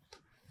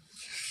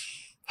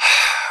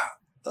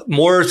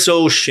 more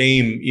so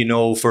shame, you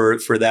know, for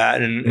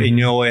that. And, you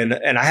know, and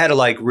I had to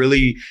like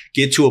really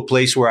get to a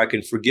place where I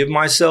can forgive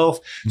myself.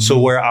 So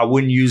where I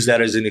wouldn't use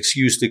that as an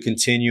excuse to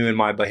continue in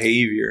my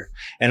behavior.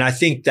 And I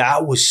think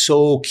that was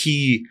so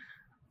key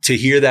to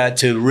hear that,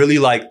 to really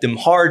like them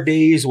hard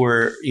days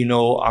where, you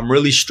know, I'm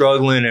really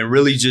struggling and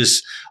really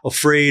just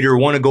afraid or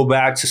want to go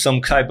back to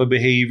some type of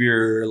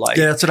behavior. Like,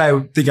 yeah, that's what I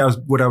think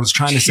what I was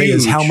trying to say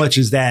is how much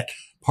is that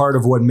part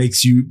of what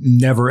makes you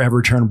never,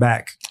 ever turn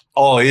back?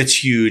 Oh,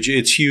 it's huge.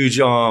 It's huge.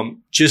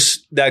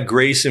 Just that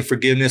grace and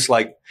forgiveness.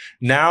 Like,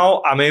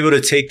 now I'm able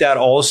to take that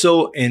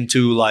also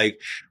into like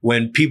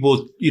when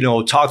people, you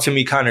know, talk to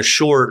me kind of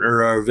short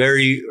or are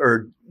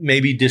or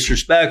maybe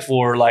disrespectful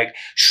or like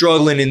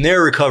struggling in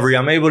their recovery.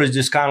 I'm able to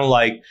just kind of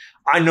like,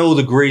 I know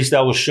the grace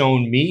that was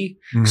shown me.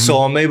 So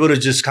I'm able to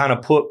just kind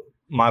of put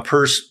my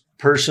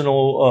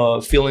personal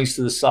feelings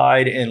to the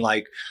side and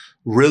like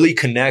really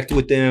connect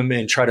with them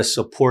and try to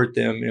support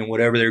them in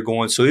whatever they're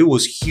going. So it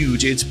was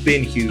huge. It's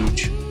been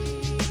huge.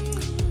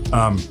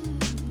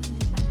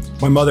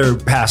 My mother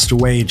passed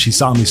away and she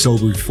saw me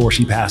sober before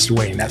she passed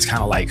away. And that's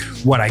kind of like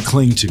what I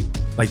cling to.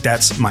 Like,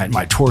 that's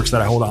my torch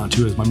that I hold on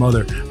to is my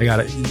mother.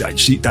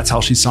 That's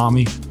how she saw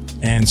me.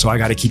 And so I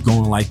got to keep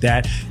going like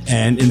that.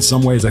 And in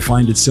some ways, I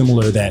find it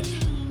similar that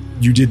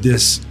you did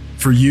this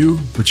for you,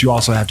 but you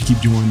also have to keep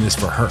doing this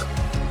for her.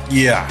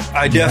 Yeah,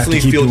 I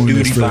definitely feel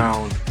duty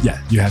bound. Yeah,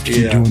 you have to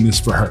keep doing this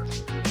for her.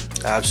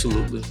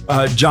 Absolutely.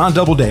 John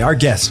Doubleday, our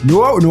guest.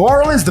 New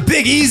Orleans, the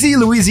Big Easy,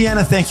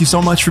 Louisiana. Thank you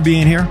so much for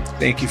being here.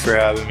 Thank you for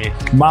having me.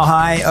 Mile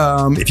High,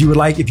 if you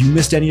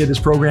missed any of this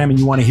program and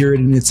you want to hear it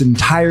in its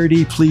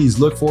entirety, please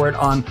look for it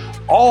on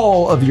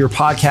all of your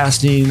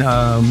podcasting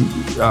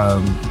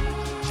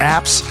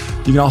apps.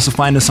 You can also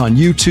find us on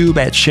YouTube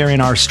at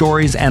Sharing Our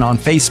Stories and on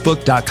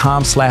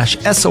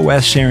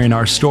Facebook.com/SOS Sharing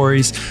Our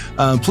Stories.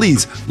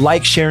 Please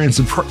like, share, and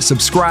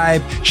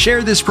subscribe.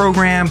 Share this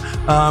program.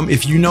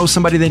 If you know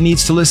somebody that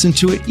needs to listen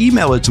to it,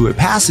 email it to it,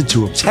 pass it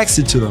to them, text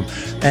it to them.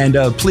 And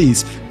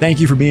please, thank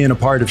you for being a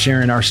part of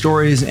Sharing Our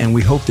Stories. And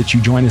we hope that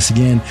you join us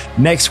again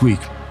next week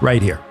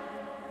right here.